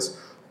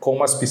transitórias,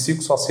 como as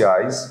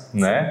psicossociais,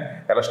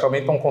 né? Elas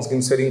também estão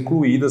conseguindo ser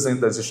incluídas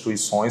dentro das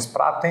instituições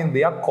para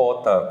atender a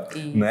cota,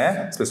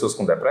 né? As pessoas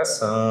com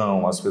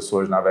depressão, as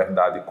pessoas, na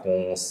verdade,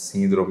 com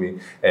síndrome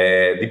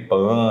de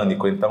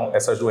pânico. Então,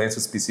 essas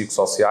doenças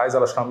psicossociais,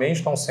 elas também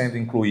estão sendo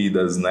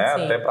incluídas, né?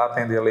 Até para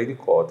atender a lei de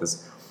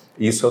cotas.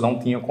 Isso eu não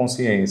tinha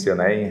consciência,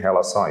 né, em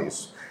relação a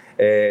isso.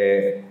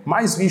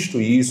 Mas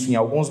visto isso, em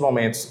alguns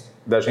momentos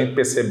da gente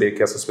perceber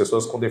que essas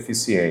pessoas com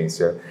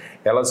deficiência,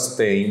 elas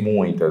têm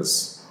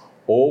muitas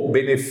ou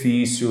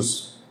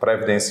benefícios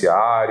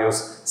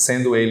previdenciários,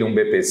 sendo ele um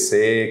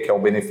BPC, que é um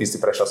benefício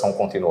de prestação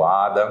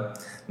continuada,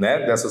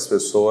 né, dessas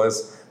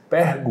pessoas.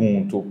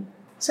 Pergunto,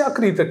 você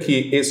acredita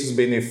que esses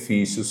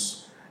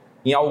benefícios,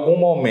 em algum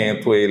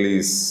momento,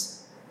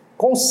 eles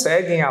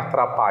conseguem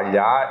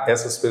atrapalhar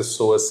essas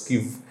pessoas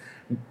que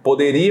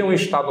poderiam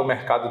estar no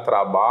mercado de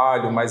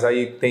trabalho, mas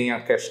aí tem a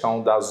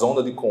questão da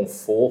zona de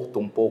conforto,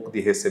 um pouco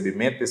de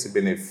recebimento desse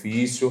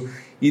benefício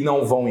e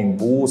não vão em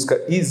busca?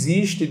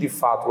 Existe, de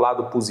fato,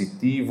 lado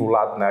positivo,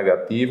 lado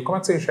negativo? Como é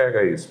que você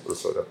enxerga isso,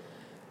 professora?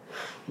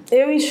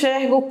 Eu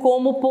enxergo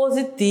como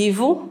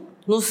positivo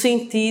no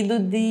sentido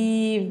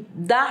de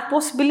dar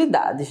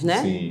possibilidades,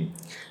 né? Sim.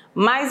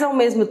 Mas, ao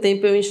mesmo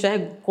tempo, eu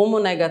enxergo como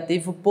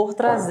negativo por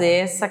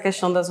trazer essa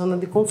questão da zona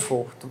de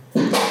conforto.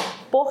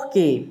 Por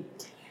quê?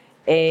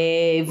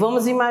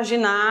 Vamos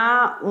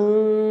imaginar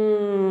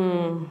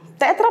um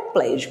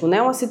tetraplégico,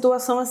 né? Uma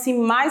situação assim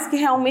mais que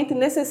realmente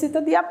necessita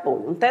de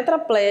apoio. Um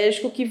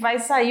tetraplégico que vai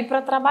sair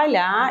para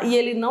trabalhar e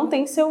ele não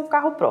tem seu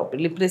carro próprio,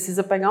 ele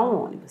precisa pegar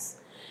um ônibus.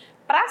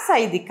 Para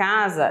sair de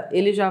casa,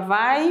 ele já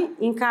vai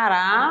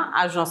encarar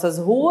as nossas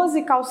ruas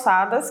e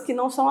calçadas que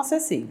não são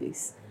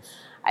acessíveis.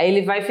 Aí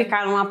ele vai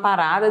ficar numa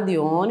parada de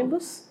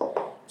ônibus,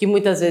 que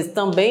muitas vezes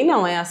também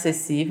não é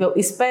acessível,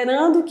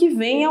 esperando que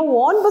venha o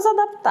ônibus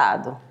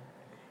adaptado.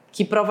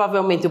 Que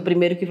provavelmente o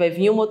primeiro que vai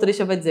vir, o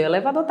motorista vai dizer, o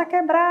elevador está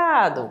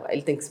quebrado,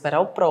 ele tem que esperar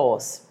o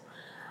próximo.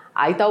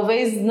 Aí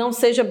talvez não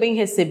seja bem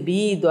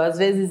recebido, às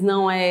vezes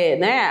não é,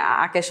 né,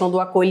 a questão do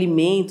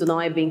acolhimento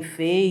não é bem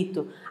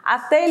feito.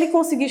 Até ele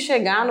conseguir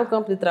chegar no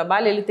campo de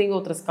trabalho, ele tem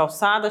outras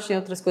calçadas, tem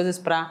outras coisas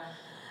para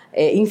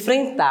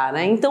enfrentar,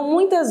 né? Então,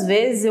 muitas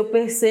vezes eu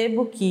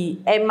percebo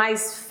que é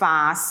mais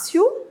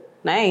fácil,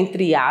 né,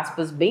 entre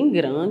aspas, bem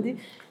grande,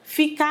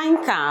 ficar em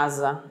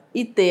casa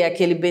e ter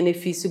aquele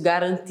benefício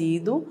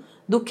garantido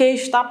do que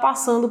estar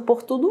passando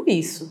por tudo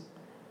isso.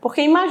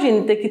 Porque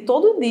imagine ter que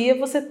todo dia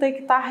você ter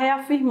que estar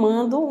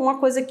reafirmando uma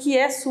coisa que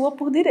é sua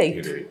por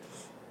direito.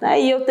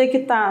 E eu ter que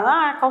estar,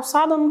 a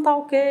calçada não está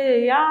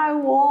ok,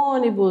 o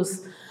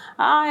ônibus,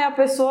 a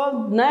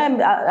pessoa, né,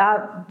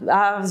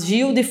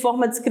 agiu de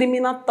forma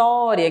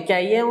discriminatória, que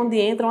aí é onde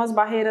entram as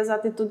barreiras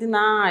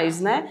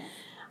atitudinais, né?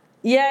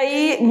 E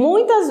aí,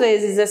 muitas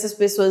vezes, essas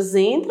pessoas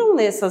entram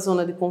nessa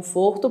zona de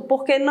conforto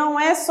porque não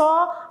é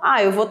só,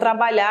 eu vou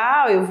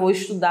trabalhar, eu vou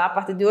estudar a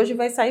partir de hoje,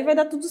 vai sair, vai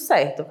dar tudo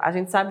certo. A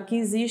gente sabe que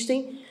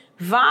existem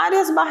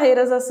várias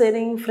barreiras a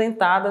serem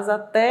enfrentadas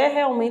até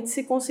realmente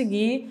se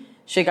conseguir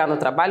chegar no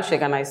trabalho,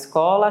 chegar na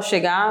escola,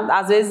 chegar,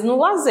 às vezes, no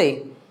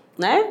lazer,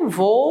 né?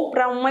 Vou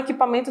para um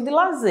equipamento de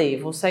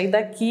lazer, vou sair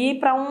daqui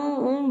para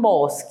um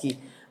bosque,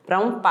 para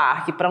um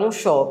parque, para um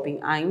shopping.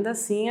 Ainda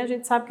assim, a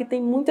gente sabe que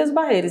tem muitas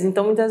barreiras.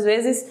 Então, muitas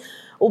vezes,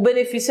 o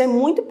benefício é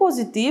muito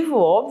positivo,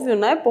 óbvio,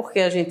 né? Porque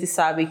a gente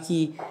sabe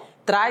que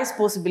traz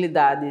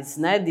possibilidades,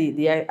 né,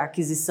 de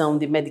aquisição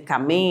de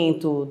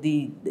medicamento,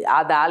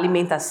 da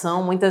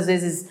alimentação. Muitas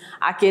vezes,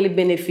 aquele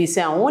benefício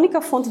é a única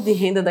fonte de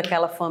renda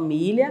daquela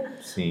família.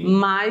 Sim.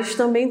 Mas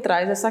também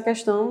traz essa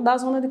questão da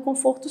zona de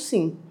conforto,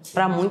 sim,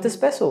 para muitas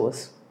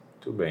pessoas.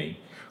 Muito bem.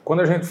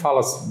 Quando a gente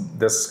fala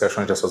dessas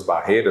questões, dessas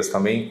barreiras,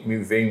 também me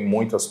vem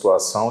muito a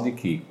situação de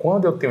que,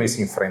 quando eu tenho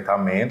esse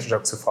enfrentamento, já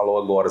que você falou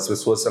agora, as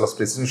pessoas elas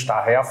precisam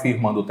estar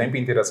reafirmando o tempo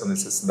inteiro essa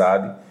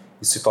necessidade,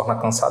 isso se torna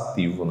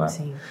cansativo, né?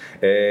 Sim.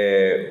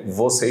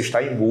 Você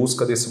está em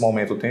busca desse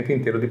momento o tempo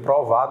inteiro de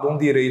provar de um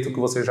direito que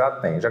você já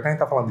tem. Já que a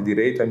gente está falando de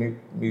direito, aí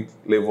me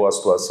levou à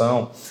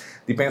situação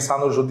de pensar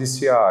no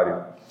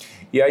judiciário.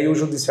 E aí o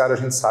judiciário, a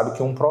gente sabe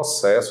que um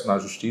processo na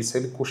justiça,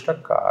 ele custa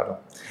caro.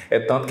 É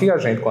tanto que a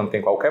gente, quando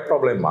tem qualquer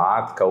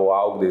problemática ou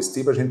algo desse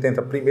tipo, a gente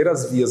tenta primeiro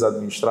as vias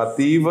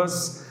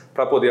administrativas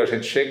para poder a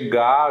gente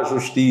chegar à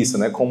justiça,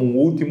 né, como um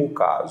último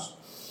caso.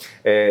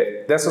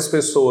 Dessas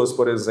pessoas,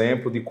 por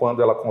exemplo, de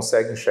quando ela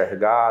consegue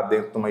enxergar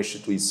dentro de uma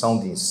instituição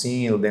de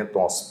ensino, dentro de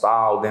um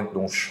hospital, dentro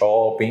de um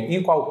shopping,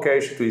 em qualquer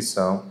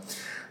instituição,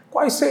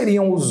 quais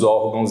seriam os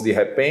órgãos, de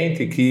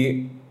repente,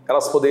 que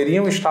elas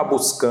poderiam estar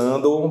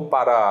buscando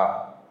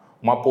para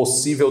uma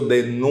possível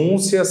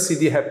denúncia se,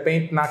 de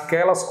repente,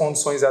 naquelas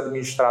condições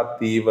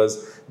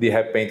administrativas, de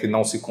repente,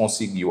 não se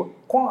conseguiu?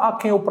 A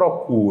quem eu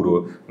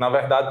procuro? Na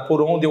verdade,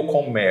 por onde eu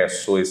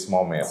começo esse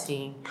momento?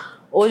 Sim.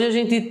 Hoje a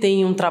gente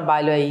tem um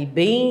trabalho aí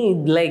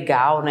bem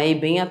legal, né, e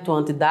bem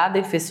atuante da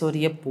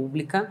Defensoria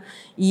Pública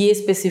e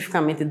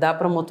especificamente da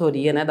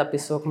promotoria, né, da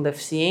pessoa com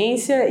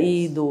deficiência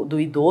e do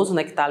idoso,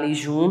 né, que está ali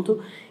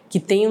junto, que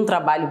tem um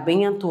trabalho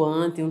bem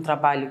atuante, um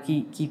trabalho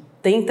que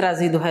tem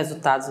trazido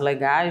resultados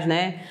legais,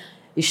 né?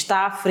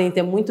 Está à frente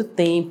há muito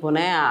tempo,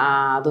 né?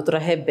 A doutora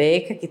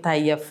Rebeca, que está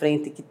aí à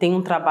frente, que tem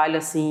um trabalho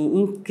assim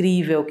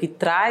incrível, que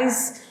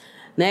traz,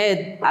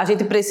 né? A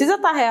gente precisa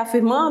estar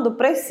reafirmando?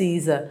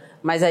 Precisa.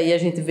 Mas aí a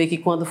gente vê que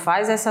quando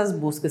faz essas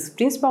buscas,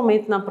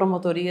 principalmente na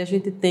promotoria, a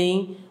gente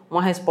tem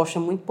uma resposta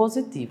muito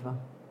positiva.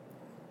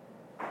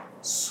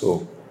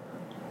 Posso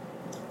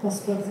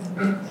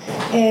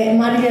fazer?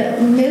 Marília,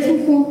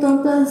 mesmo com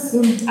tantas...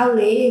 A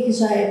lei, que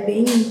já é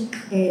bem...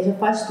 já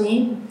faz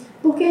tempo,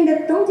 porque ainda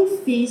é tão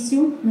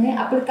difícil, né,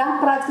 aplicar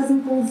práticas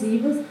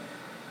inclusivas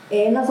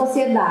na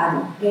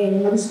sociedade.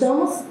 Nós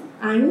estamos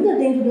ainda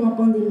dentro de uma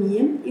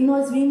pandemia e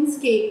nós vimos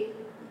que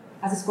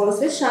as escolas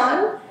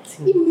fecharam.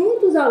 Sim. E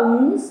muitos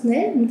alunos,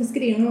 né, muitas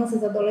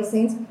crianças,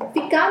 adolescentes,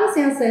 ficaram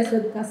sem acesso à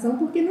educação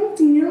porque não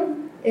tinham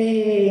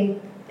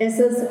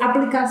essas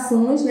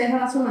aplicações, né,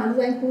 relacionadas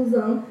à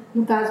inclusão,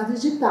 no caso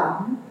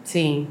digital. Né?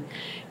 Sim.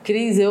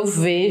 Cris, eu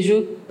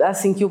vejo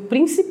assim, que o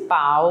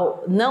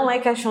principal não é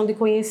questão de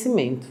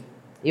conhecimento.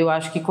 Eu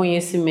acho que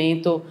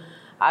conhecimento,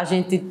 a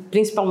gente,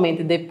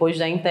 principalmente depois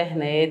da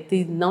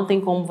internet, não tem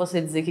como você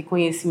dizer que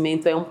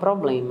conhecimento é um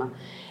problema.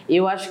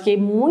 Eu acho que é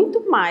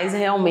muito mais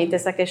realmente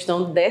essa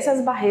questão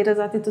dessas barreiras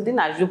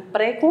atitudinais, do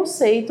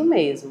preconceito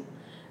mesmo.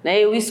 Né?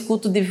 Eu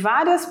escuto de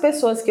várias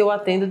pessoas que eu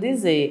atendo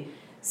dizer,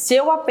 se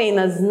eu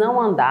apenas não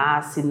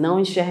andasse, não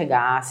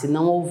enxergasse,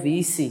 não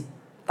ouvisse,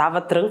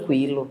 estava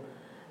tranquilo.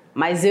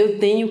 Mas eu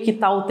tenho que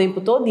estar o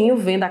tempo todinho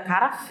vendo a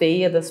cara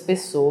feia das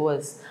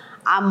pessoas.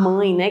 A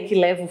mãe, né, que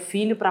leva o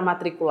filho para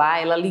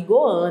matricular, ela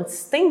ligou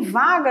antes. Tem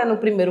vaga no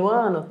primeiro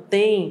ano?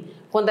 Tem.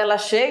 Quando ela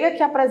chega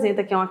que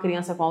apresenta que é uma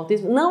criança com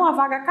autismo, não, a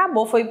vaga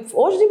acabou. Foi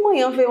hoje de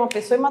manhã veio uma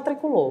pessoa e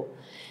matriculou.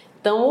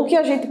 Então, o que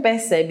a gente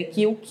percebe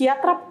que o que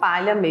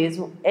atrapalha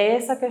mesmo é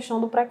essa questão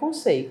do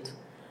preconceito.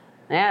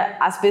 Né?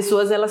 As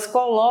pessoas, elas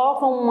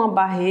colocam uma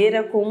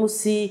barreira como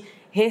se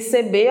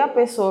receber a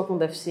pessoa com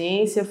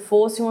deficiência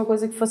fosse uma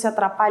coisa que fosse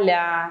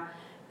atrapalhar,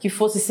 que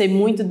fosse ser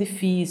muito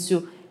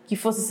difícil, que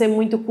fosse ser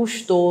muito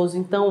custoso.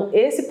 Então,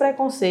 esse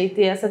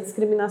preconceito e essa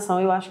discriminação,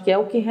 eu acho que é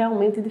o que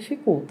realmente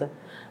dificulta.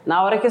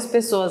 Na hora que as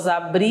pessoas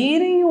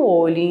abrirem o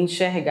olho e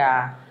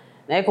enxergar,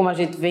 né, como a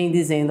gente vem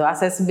dizendo, a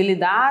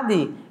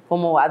acessibilidade,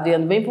 como o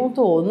Adriano bem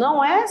pontuou,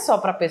 não é só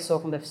para a pessoa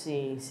com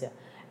deficiência.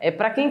 É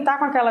para quem está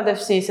com aquela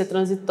deficiência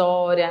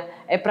transitória,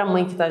 é para a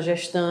mãe que está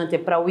gestante, é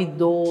para o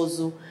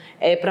idoso,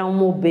 é para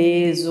um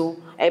obeso,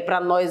 é para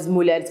nós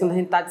mulheres quando a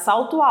gente está de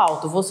salto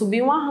alto. Vou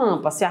subir uma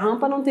rampa, se a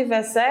rampa não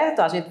tiver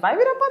certo, a gente vai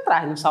virar para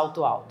trás no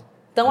salto alto.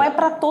 Então é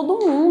para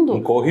todo mundo.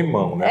 Um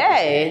corrimão,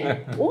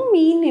 né? O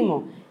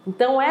mínimo.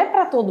 Então é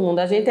para todo mundo.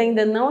 A gente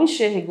ainda não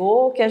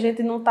enxergou que a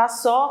gente não está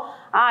só,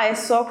 é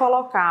só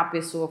colocar a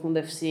pessoa com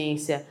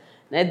deficiência,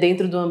 né,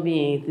 dentro do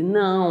ambiente.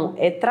 Não,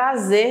 é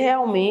trazer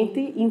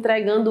realmente,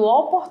 entregando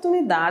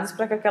oportunidades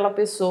para que aquela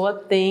pessoa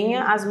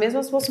tenha as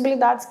mesmas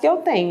possibilidades que eu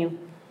tenho.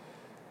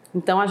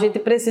 Então a gente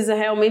precisa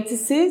realmente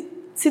se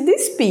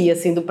despir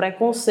assim, do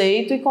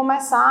preconceito e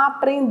começar a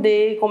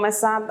aprender,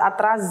 começar a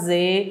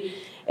trazer,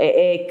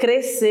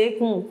 crescer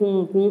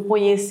com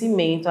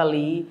conhecimento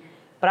ali,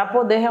 para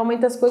poder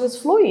realmente as coisas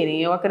fluírem.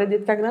 Eu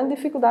acredito que a grande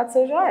dificuldade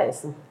seja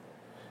essa.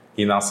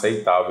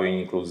 Inaceitável,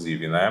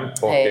 inclusive, né?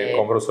 Porque,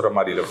 como a professora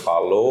Marília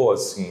falou,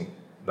 assim,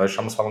 nós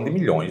estamos falando de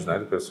milhões, né,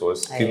 de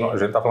pessoas, que a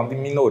gente está falando de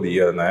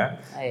minoria, né?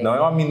 Não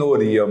é uma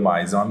minoria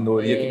mais, é uma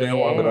minoria que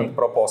ganhou uma grande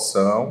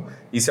proporção,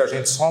 e se a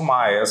gente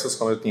somar essas,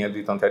 como eu tinha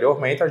dito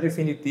anteriormente, as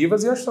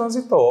definitivas e as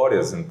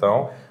transitórias,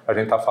 então a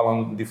gente está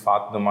falando de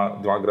fato de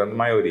uma grande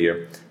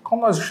maioria.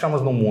 Como nós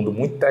estamos num mundo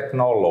muito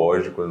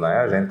tecnológico, né?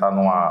 A gente está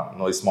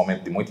nesse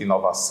momento de muita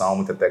inovação,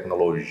 muita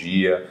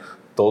tecnologia,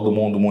 todo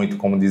mundo muito,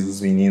 como dizem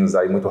os meninos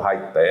aí, muito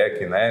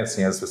high-tech, né?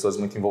 Assim, as pessoas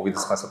muito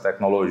envolvidas com essa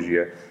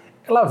tecnologia.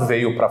 Ela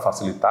veio para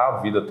facilitar a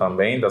vida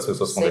também das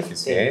pessoas com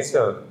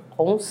deficiência?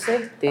 Com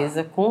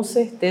certeza, com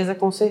certeza,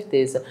 com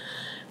certeza.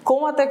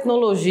 Com a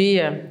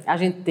tecnologia, a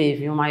gente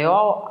teve um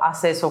maior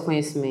acesso ao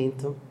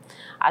conhecimento,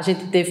 a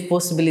gente teve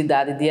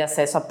possibilidade de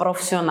acesso a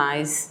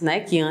profissionais, né,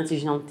 que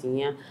antes não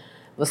tinha.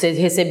 Você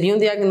recebia um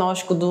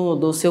diagnóstico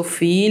do seu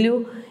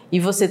filho e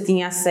você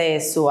tinha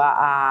acesso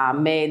a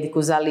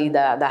médicos ali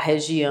da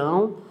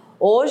região.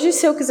 Hoje,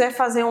 se eu quiser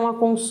fazer uma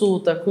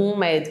consulta com um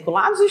médico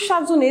lá nos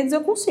Estados Unidos,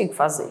 eu consigo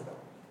fazer.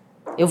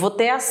 Eu vou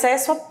ter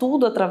acesso a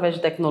tudo através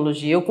de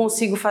tecnologia. Eu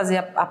consigo fazer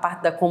a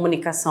parte da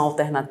comunicação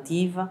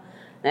alternativa,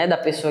 né, da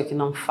pessoa que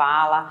não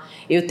fala.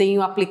 Eu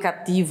tenho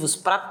aplicativos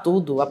para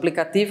tudo. O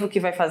aplicativo que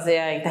vai fazer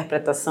a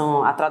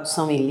interpretação, a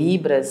tradução em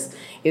libras.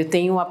 Eu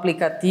tenho um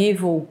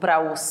aplicativo para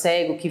o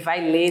cego que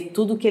vai ler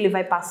tudo que ele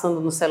vai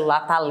passando no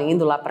celular, tá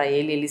lendo lá para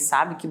ele. Ele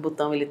sabe que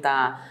botão ele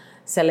está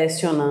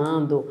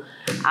selecionando.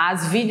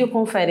 As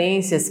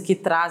videoconferências que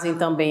trazem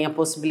também a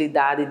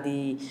possibilidade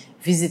de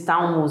visitar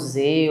um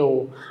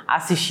museu,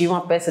 assistir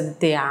uma peça de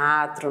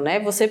teatro, né?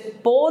 Você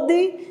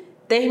pode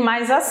ter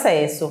mais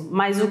acesso,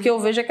 mas o que eu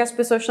vejo é que as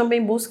pessoas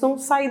também buscam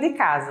sair de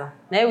casa,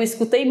 né? Eu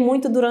escutei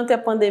muito durante a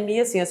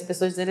pandemia, assim, as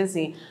pessoas dizerem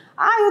assim,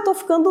 eu tô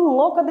ficando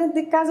louca dentro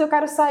de casa, eu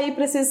quero sair,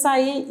 preciso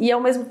sair, e ao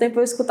mesmo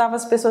tempo eu escutava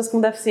as pessoas com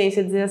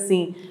deficiência dizer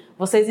assim,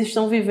 vocês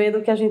estão vivendo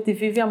o que a gente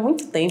vive há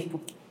muito tempo.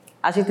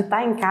 A gente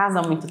está em casa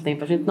há muito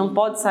tempo, a gente não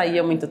pode sair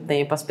há muito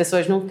tempo, as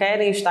pessoas não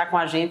querem estar com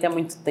a gente há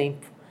muito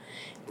tempo.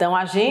 Então,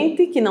 a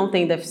gente que não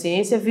tem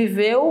deficiência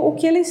viveu o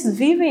que eles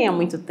vivem há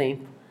muito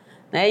tempo.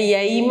 Né? E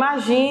aí,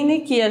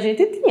 imagine que a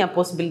gente tinha a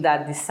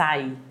possibilidade de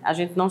sair. A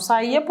gente não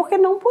saía porque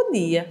não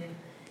podia.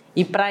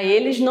 E para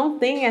eles não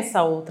tem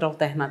essa outra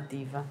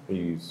alternativa.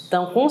 Isso.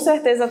 Então, com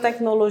certeza, a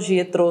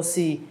tecnologia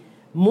trouxe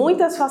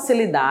muitas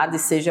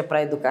facilidades, seja para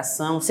a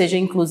educação, seja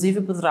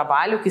inclusive para o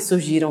trabalho, que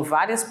surgiram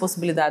várias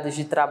possibilidades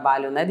de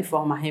trabalho, né, de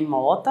forma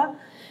remota,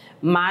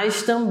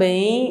 mas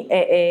também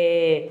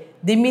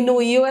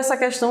diminuiu essa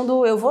questão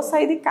do eu vou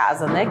sair de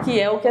casa, né, que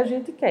é o que a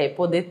gente quer,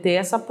 poder ter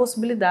essa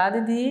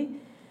possibilidade de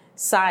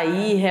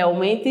sair,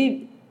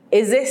 realmente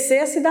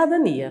exercer a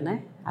cidadania,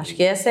 né? Acho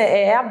que essa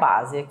é a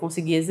base, é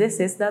conseguir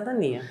exercer a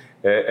cidadania.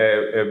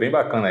 É bem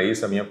bacana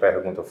isso, a minha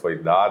pergunta foi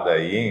dada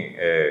aí,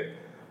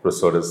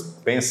 professoras,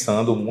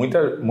 pensando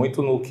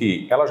muito no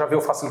que ela já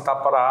veio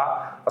facilitar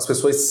para as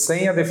pessoas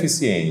sem a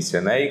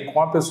deficiência, né? E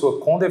com a pessoa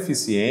com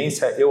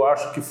deficiência, eu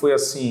acho que foi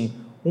assim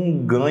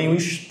um ganho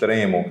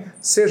extremo,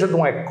 seja de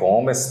um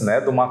e-commerce, né,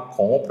 de uma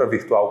compra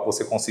virtual que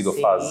você consiga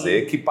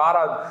fazer, que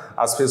para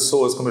as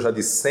pessoas, como eu já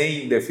disse,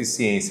 sem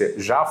deficiência,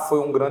 já foi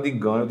um grande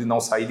ganho de não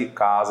sair de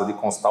casa, de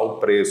consultar o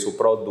preço, o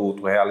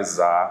produto,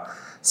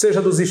 realizar.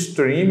 Seja dos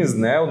streams,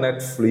 né, o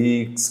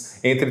Netflix,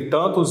 entre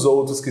tantos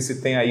outros que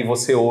se tem aí,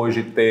 você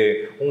hoje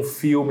ter um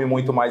filme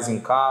muito mais em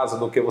casa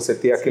do que você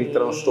ter aquele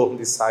transtorno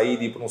de sair,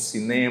 de ir para um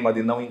cinema,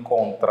 de não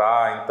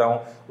encontrar.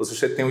 Então,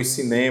 você tem os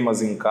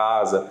cinemas em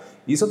casa.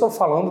 Isso eu estou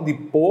falando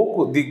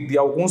de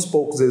alguns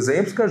poucos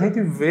exemplos que a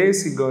gente vê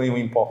esse ganho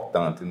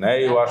importante,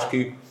 né? Eu acho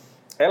que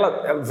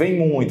ela vem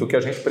muito, o que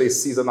a gente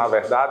precisa, na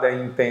verdade, é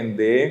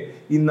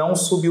entender e não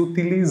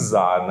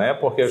subutilizar, né?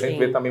 Porque a gente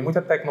vê também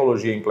muita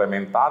tecnologia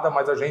implementada,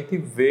 mas a gente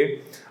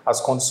vê as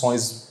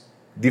condições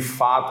de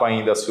fato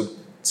ainda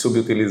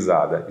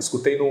subutilizadas.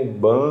 Escutei no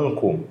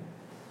banco,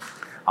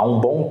 há um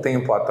bom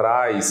tempo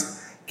atrás,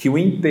 que o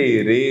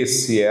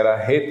interesse era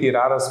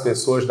retirar as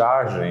pessoas da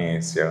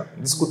agência.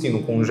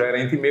 Discutindo com um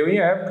gerente meu, em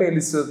época ele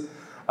disse,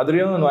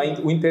 Adriano,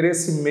 o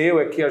interesse meu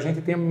é que a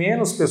gente tenha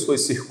menos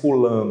pessoas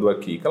circulando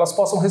aqui, que elas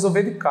possam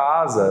resolver de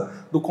casa,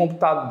 do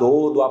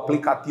computador, do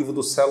aplicativo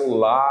do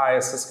celular,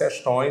 essas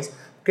questões,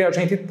 porque a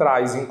gente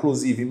traz,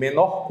 inclusive,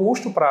 menor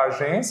custo para a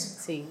agência.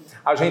 Sim.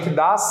 A gente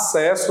dá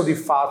acesso, de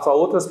fato, a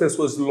outras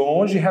pessoas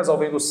longe,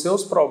 resolvendo os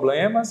seus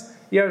problemas,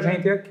 e a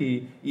gente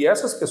aqui. E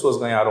essas pessoas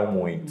ganharam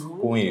muito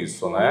com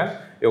isso,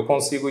 né? Eu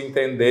consigo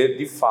entender,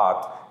 de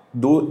fato,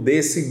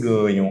 desse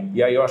ganho.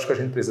 E aí eu acho que a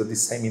gente precisa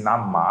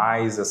disseminar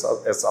mais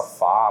essa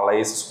fala,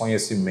 esses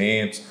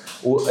conhecimentos,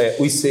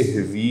 os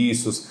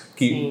serviços,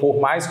 que por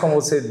mais, como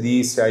você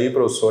disse aí,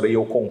 professora, e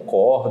eu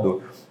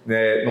concordo,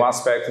 no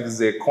aspecto de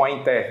dizer, com a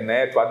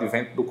internet, com o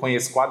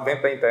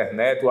advento da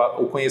internet,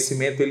 o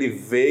conhecimento ele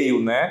veio,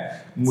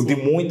 né, de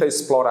muita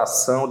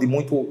exploração, de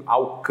muito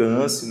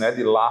alcance, né,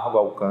 de largo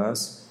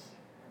alcance,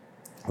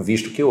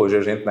 visto que hoje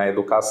a gente na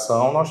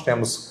educação nós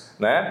temos,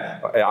 né,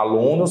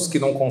 alunos que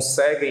não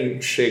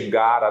conseguem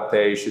chegar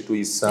até a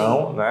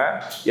instituição, né,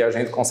 e a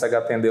gente consegue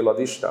atendê-lo à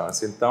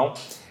distância. Então,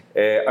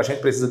 a gente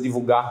precisa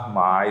divulgar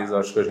mais.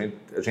 Acho que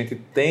a gente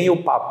tem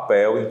o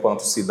papel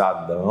enquanto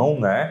cidadão,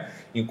 né,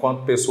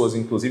 enquanto pessoas,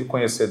 inclusive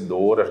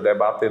conhecedoras,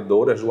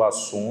 debatedoras do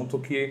assunto,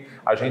 que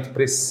a gente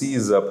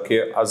precisa,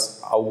 porque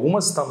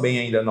algumas também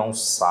ainda não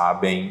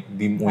sabem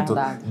de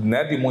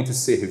muitos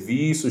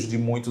serviços, de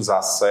muitos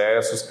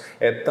acessos.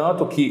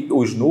 Tanto que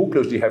os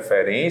núcleos de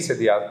referência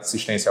de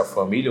assistência à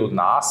família, o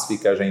NASF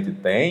que a gente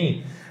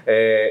tem,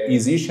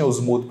 existem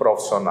os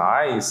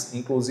multiprofissionais,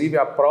 inclusive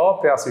a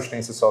própria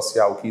assistência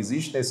social que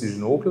existe nesses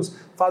núcleos,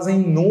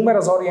 fazem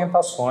inúmeras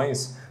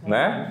orientações,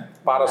 né,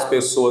 para as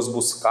pessoas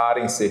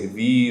buscarem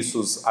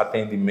serviços,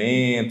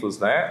 atendimentos,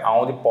 né,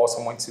 aonde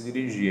possam muito se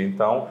dirigir.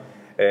 Então,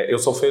 eu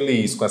sou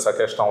feliz com essa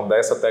questão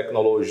dessa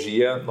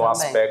tecnologia no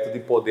aspecto de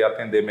poder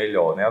atender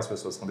melhor, né, as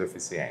pessoas com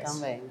deficiência.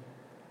 Também.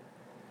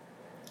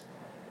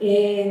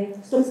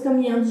 Estamos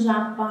caminhando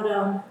já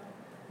para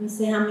o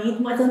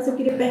encerramento, mas antes eu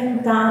queria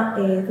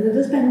fazer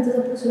duas perguntas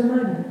à professora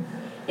Marília.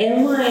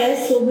 Uma é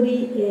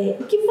sobre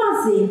o que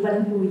fazer para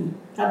incluir,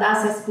 para dar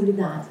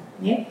acessibilidade,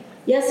 né?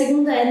 E a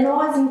segunda é,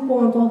 nós,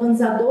 enquanto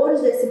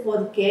organizadores desse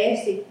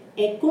podcast,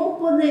 como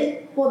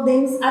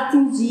podemos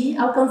atingir,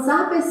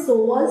 alcançar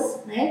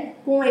pessoas, né,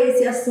 com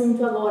esse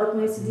assunto agora,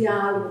 com esse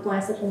diálogo, com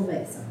essa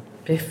conversa.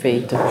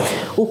 Perfeito.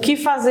 O que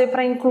fazer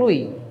para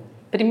incluir?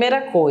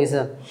 Primeira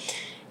coisa,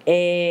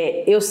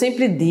 eu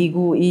sempre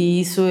digo,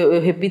 e isso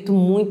eu repito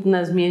muito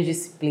nas minhas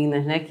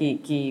disciplinas, né,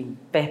 que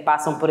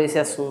perpassam por esse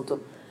assunto,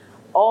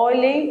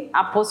 olhem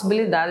a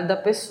possibilidade da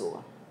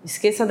pessoa,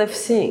 esqueça a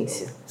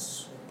deficiência.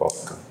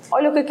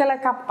 Olha o que ela é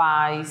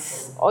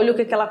capaz, olha o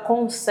que ela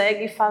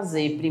consegue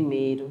fazer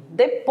primeiro.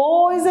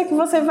 Depois é que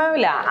você vai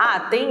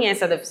olhar, tem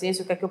essa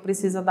deficiência, o que é que eu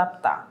preciso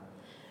adaptar?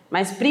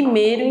 Mas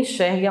primeiro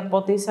enxergue a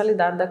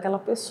potencialidade daquela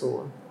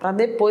pessoa. Para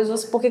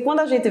depois porque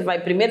quando a gente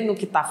vai primeiro no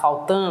que está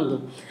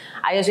faltando,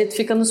 aí a gente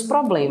fica nos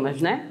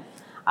problemas, né?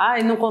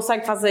 Não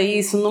consegue fazer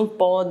isso, não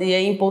pode,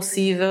 é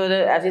impossível.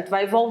 A gente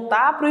vai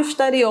voltar para o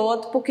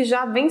estereótipo que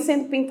já vem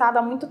sendo pintado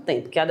há muito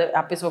tempo, que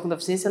a pessoa com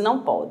deficiência não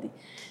pode.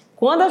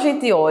 Quando a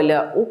gente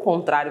olha o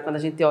contrário, quando a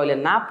gente olha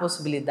na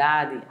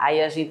possibilidade,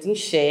 aí a gente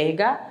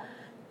enxerga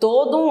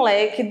todo um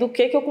leque do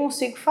que eu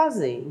consigo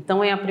fazer.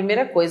 Então, a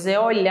primeira coisa é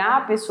olhar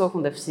a pessoa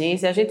com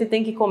deficiência. A gente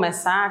tem que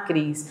começar,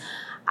 Cris,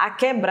 a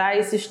quebrar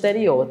esse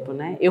estereótipo,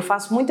 né? Eu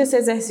faço muito esse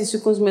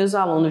exercício com os meus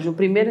alunos no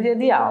primeiro dia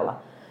de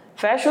aula.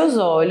 Fecha os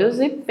olhos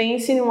e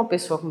pense em uma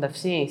pessoa com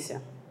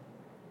deficiência.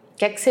 O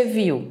que é que você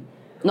viu?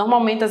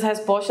 Normalmente as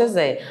respostas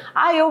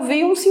eu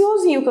vi um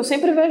senhorzinho que eu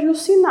sempre vejo no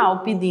sinal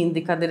pedindo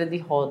de cadeira de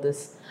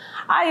rodas.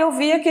 Eu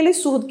vi aquele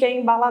surdo que é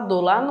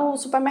embalador lá no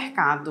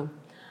supermercado.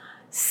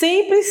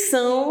 Sempre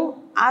são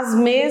as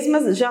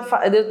mesmas,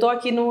 eu estou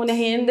aqui no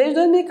UniRN desde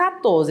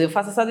 2014, eu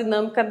faço essa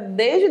dinâmica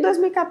desde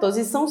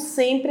 2014 e são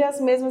sempre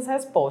as mesmas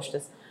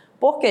respostas.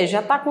 Por quê? Já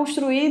está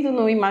construído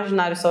no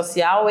imaginário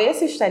social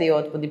esse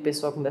estereótipo de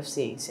pessoa com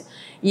deficiência.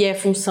 E é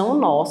função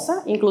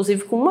nossa,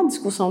 inclusive com uma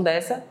discussão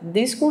dessa,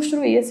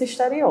 desconstruir esse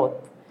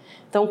estereótipo.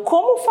 Então,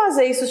 como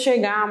fazer isso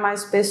chegar a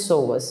mais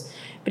pessoas?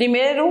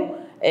 Primeiro,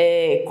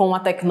 com a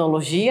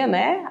tecnologia,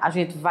 né? A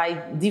gente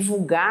vai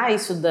divulgar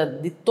isso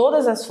de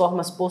todas as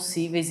formas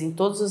possíveis, em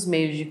todos os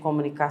meios de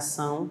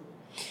comunicação.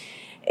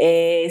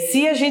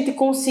 Se a gente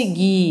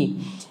conseguir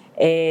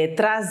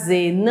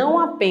trazer não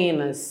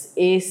apenas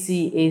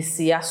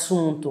esse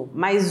assunto,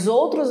 mas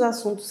outros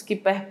assuntos que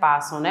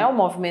perpassam, né, o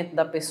movimento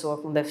da pessoa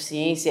com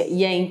deficiência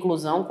e a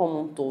inclusão como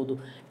um todo,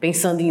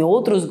 pensando em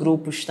outros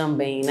grupos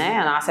também, né,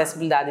 na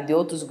acessibilidade de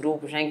outros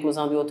grupos, na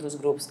inclusão de outros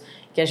grupos,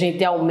 que a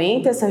gente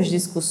aumente essas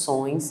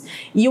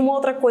discussões. E uma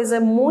outra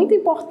coisa muito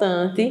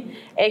importante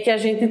é que a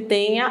gente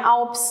tenha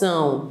a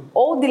opção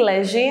ou de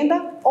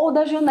legenda ou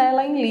da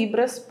janela em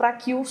Libras, para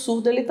que o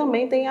surdo ele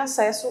também tenha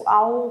acesso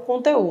ao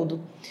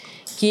conteúdo,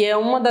 que é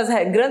uma das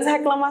grandes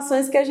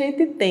reclamações que a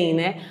gente tem,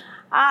 né?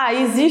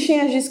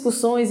 Existem as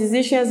discussões,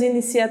 existem as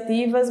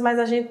iniciativas, mas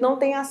a gente não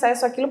tem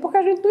acesso àquilo porque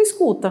a gente não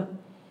escuta.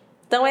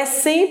 Então é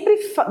sempre,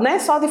 não é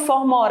só de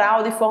forma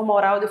oral,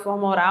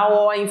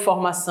 ou a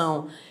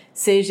informação,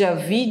 seja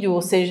vídeo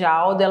ou seja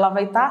áudio, ela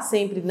vai estar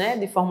sempre, né,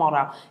 de forma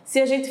oral. Se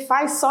a gente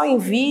faz só em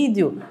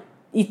vídeo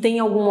e tem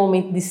algum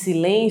momento de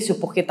silêncio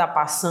porque está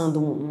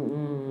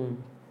passando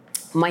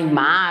uma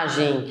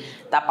imagem,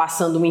 está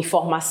passando uma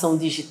informação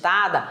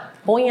digitada,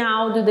 põe a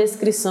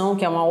audiodescrição,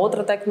 que é uma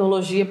outra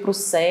tecnologia para o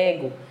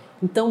cego.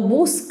 Então,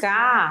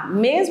 buscar,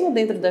 mesmo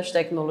dentro das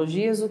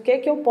tecnologias, o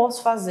que eu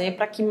posso fazer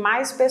para que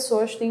mais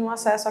pessoas tenham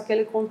acesso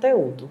àquele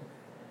conteúdo.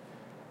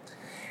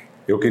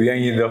 Eu queria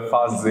ainda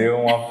fazer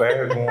uma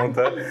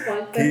pergunta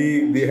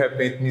que, de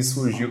repente, me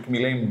surgiu, que me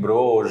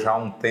lembrou já há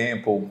um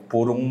tempo,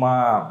 por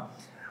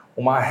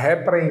uma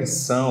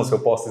repreensão, se eu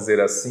posso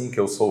dizer assim, que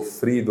eu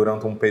sofri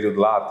durante um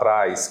período lá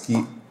atrás,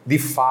 que, de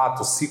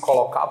fato, se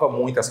colocava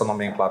muito essa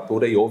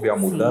nomenclatura e houve a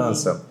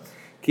mudança, sim,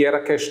 que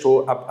era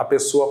a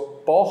pessoa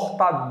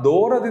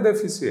portadora de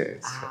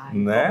deficiência,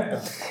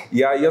 né?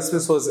 E aí as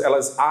pessoas,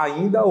 elas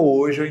ainda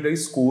hoje, eu ainda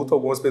escuto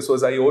algumas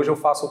pessoas, aí hoje eu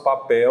faço o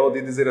papel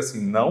de dizer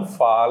assim, não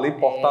fale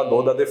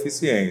portador da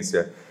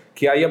deficiência.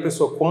 Que aí a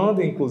pessoa,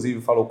 quando inclusive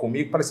falou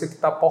comigo, parecia que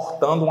está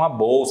portando uma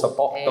bolsa,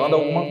 portando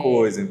alguma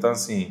coisa. Então,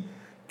 assim,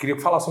 queria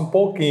que falasse um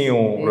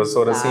pouquinho,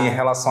 professora, assim, em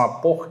relação a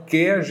por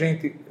que a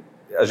gente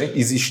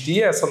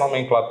existia essa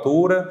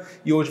nomenclatura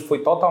e hoje foi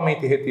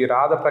totalmente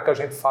retirada para que a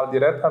gente fale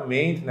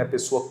diretamente, né,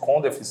 pessoa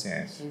com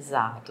deficiência.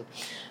 Exato.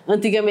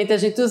 Antigamente a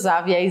gente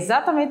usava, e é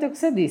exatamente o que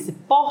você disse,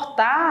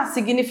 portar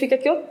significa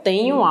que eu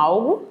tenho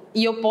algo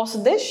e eu posso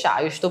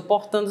deixar. Eu estou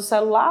portando o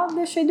celular,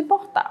 deixei de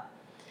portar.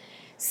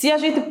 Se a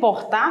gente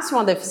portasse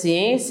uma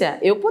deficiência,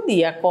 eu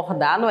podia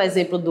acordar, no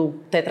exemplo do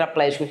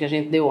tetraplégico que a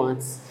gente deu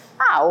antes.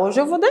 Hoje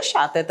eu vou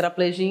deixar a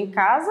tetraplegia em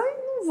casa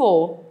e não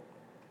vou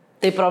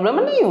ter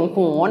problema nenhum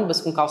com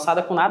ônibus, com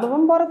calçada, com nada,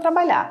 vamos embora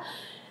trabalhar.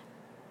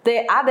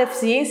 A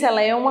deficiência,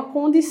 ela é uma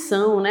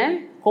condição,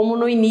 né? Como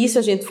no início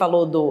a gente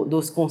falou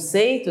dos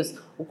conceitos,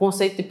 o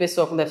conceito de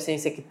pessoa com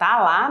deficiência que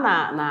está lá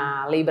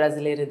na Lei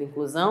Brasileira de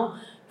Inclusão,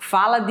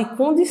 fala de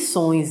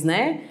condições,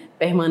 né?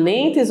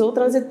 Permanentes ou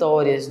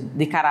transitórias,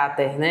 de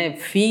caráter, né,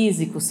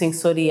 físico,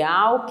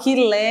 sensorial, que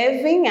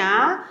levem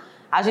a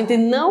a gente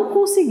não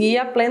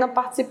conseguia a plena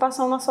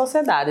participação na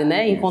sociedade,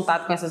 né? Em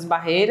contato com essas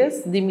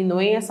barreiras,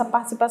 diminuem essa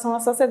participação na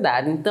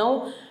sociedade.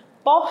 Então,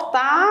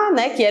 portar,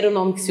 né, que era o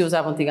nome que se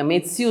usava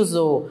antigamente, se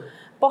usou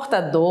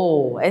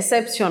portador,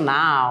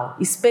 excepcional,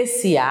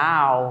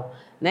 especial,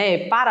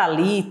 né,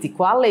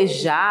 paralítico,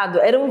 aleijado,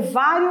 eram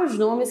vários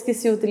nomes que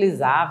se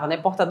utilizavam, né?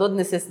 Portador de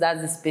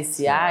necessidades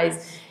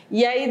especiais.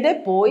 E aí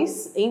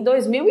depois, em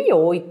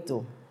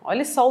 2008...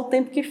 olha só o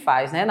tempo que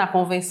faz, né? Na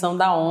Convenção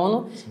da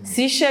ONU,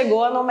 se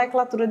chegou à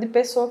nomenclatura de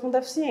pessoa com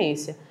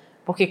deficiência.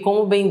 Porque,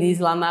 como bem diz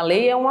lá na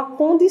lei, é uma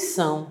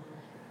condição.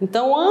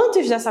 Então,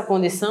 antes dessa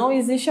condição,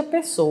 existe a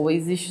pessoa,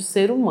 existe o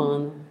ser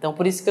humano. Então,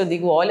 por isso que eu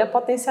digo, olha a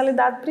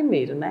potencialidade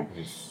primeiro, né?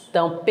 Isso.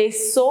 Então,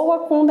 pessoa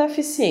com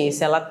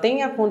deficiência, ela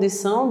tem a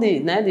condição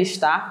de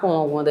estar com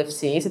alguma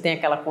deficiência, tem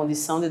aquela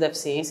condição de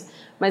deficiência,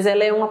 mas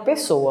ela é uma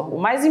pessoa. O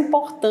mais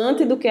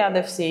importante do que a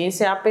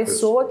deficiência é a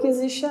pessoa que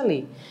existe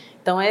ali.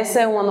 Então, essa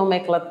é uma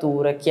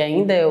nomenclatura que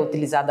ainda é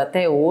utilizada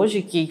até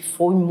hoje, que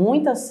foi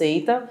muito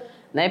aceita,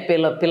 né,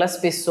 pelas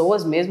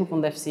pessoas mesmo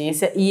com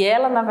deficiência, e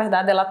ela, na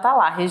verdade, ela está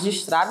lá,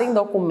 registrada em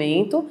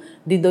documento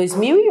de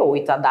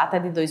 2008, a data é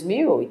de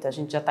 2008, a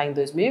gente já está em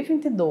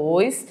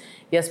 2022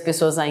 e as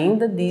pessoas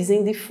ainda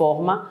dizem de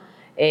forma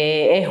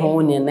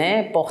errônea,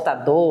 né,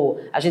 portador.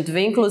 A gente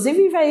vê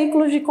inclusive em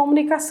veículos de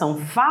comunicação,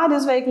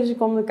 vários veículos de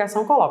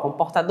comunicação colocam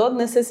portador de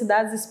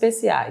necessidades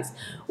especiais.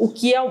 O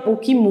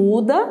que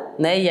muda,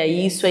 né, e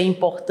aí isso é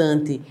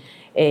importante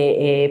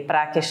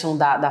para a questão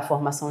da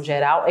formação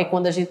geral, é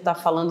quando a gente está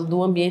falando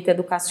do ambiente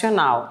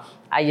educacional.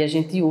 Aí a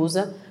gente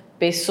usa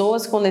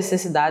pessoas com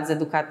necessidades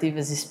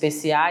educativas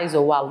especiais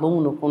ou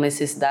aluno com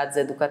necessidades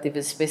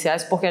educativas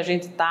especiais, porque a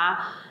gente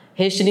está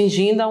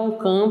restringindo a um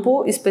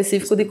campo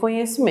específico de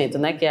conhecimento,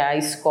 né, que é a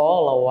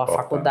escola ou a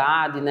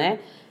faculdade, né?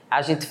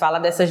 A gente fala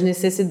dessas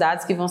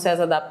necessidades que vão ser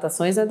as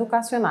adaptações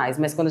educacionais,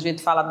 mas quando a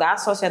gente fala da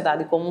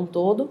sociedade como um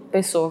todo,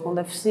 pessoa com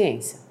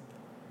deficiência.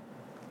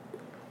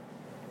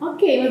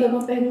 Ok, mas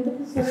alguma pergunta,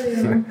 professora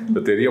Adriano?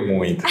 Eu teria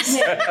muitas.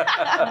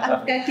 Vou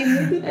ficar aqui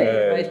muito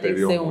tempo. Vai ter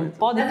que ser um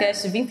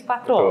podcast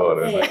 24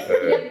 horas.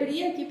 E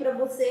abrir aqui para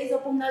vocês a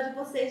oportunidade de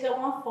vocês, de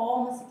alguma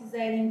forma, se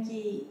quiserem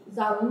que os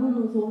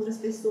alunos ou outras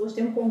pessoas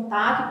tenham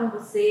contato com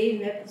vocês,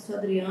 né, professor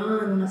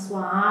Adriano, na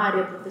sua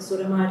área,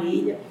 professora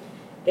Marília.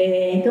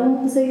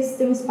 Então, vocês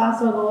têm um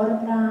espaço agora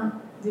para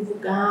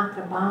divulgar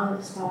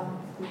trabalhos, falar.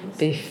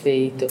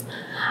 Perfeito.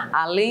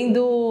 Além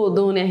do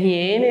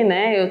UniRN,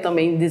 né, eu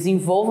também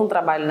desenvolvo um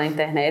trabalho na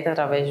internet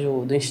através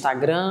do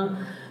Instagram,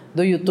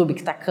 do YouTube, que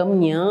está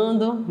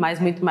caminhando, mas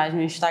muito mais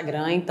no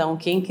Instagram. Então,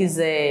 quem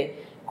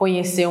quiser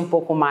conhecer um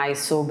pouco mais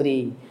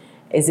sobre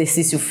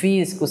exercício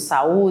físico,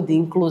 saúde,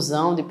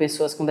 inclusão de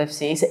pessoas com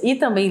deficiência e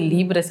também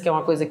Libras, que é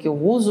uma coisa que eu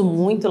uso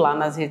muito lá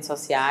nas redes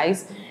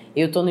sociais.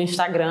 Eu estou no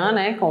Instagram,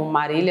 né, com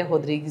Marília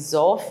Rodrigues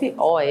OF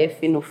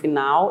no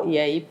final, e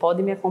aí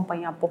pode me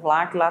acompanhar por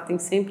lá, que lá tem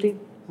sempre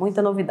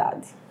muita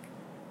novidade.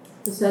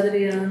 Professor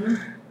Adriano.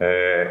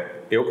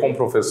 Eu como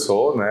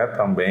professor, né,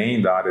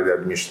 também da área de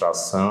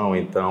administração,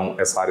 então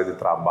essa área de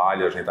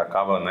trabalho a gente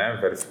acaba, né,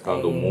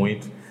 verificando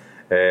muito.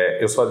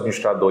 Eu sou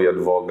administrador e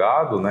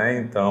advogado, né,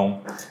 então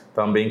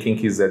também quem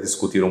quiser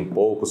discutir um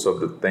pouco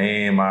sobre o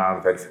tema,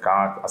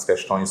 verificar as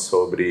questões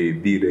sobre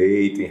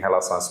direito em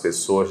relação às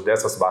pessoas,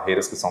 dessas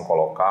barreiras que são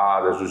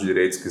colocadas, dos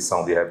direitos que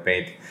são de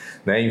repente,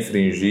 né,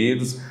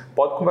 infringidos,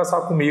 pode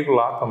conversar comigo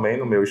lá também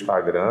no meu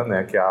Instagram,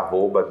 né, que é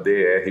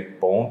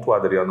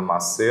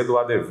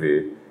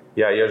 @dr.adrianomacedoadv.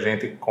 E aí a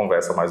gente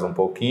conversa mais um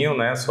pouquinho,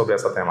 né, sobre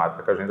essa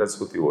temática que a gente já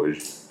discutiu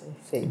hoje.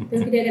 Perfeito.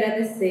 Eu queria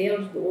agradecer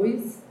aos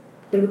dois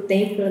pelo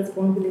tempo, pela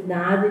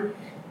disponibilidade,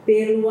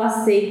 pelo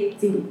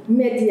aceite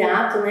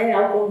imediato, né,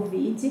 ao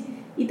convite,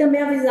 e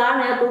também avisar,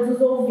 né, a todos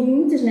os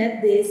ouvintes, né,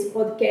 desse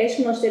podcast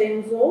que nós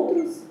teremos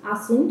outros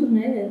assuntos,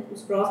 né,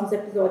 os próximos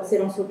episódios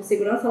serão sobre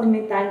segurança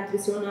alimentar e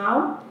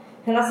nutricional,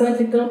 relação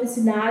entre campo e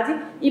cidade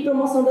e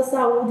promoção da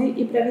saúde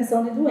e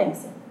prevenção de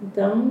doença.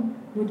 Então,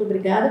 muito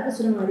obrigada,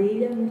 professora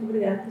Marília, muito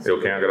obrigada, professora.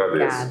 Eu quem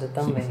agradeço. Obrigada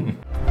também.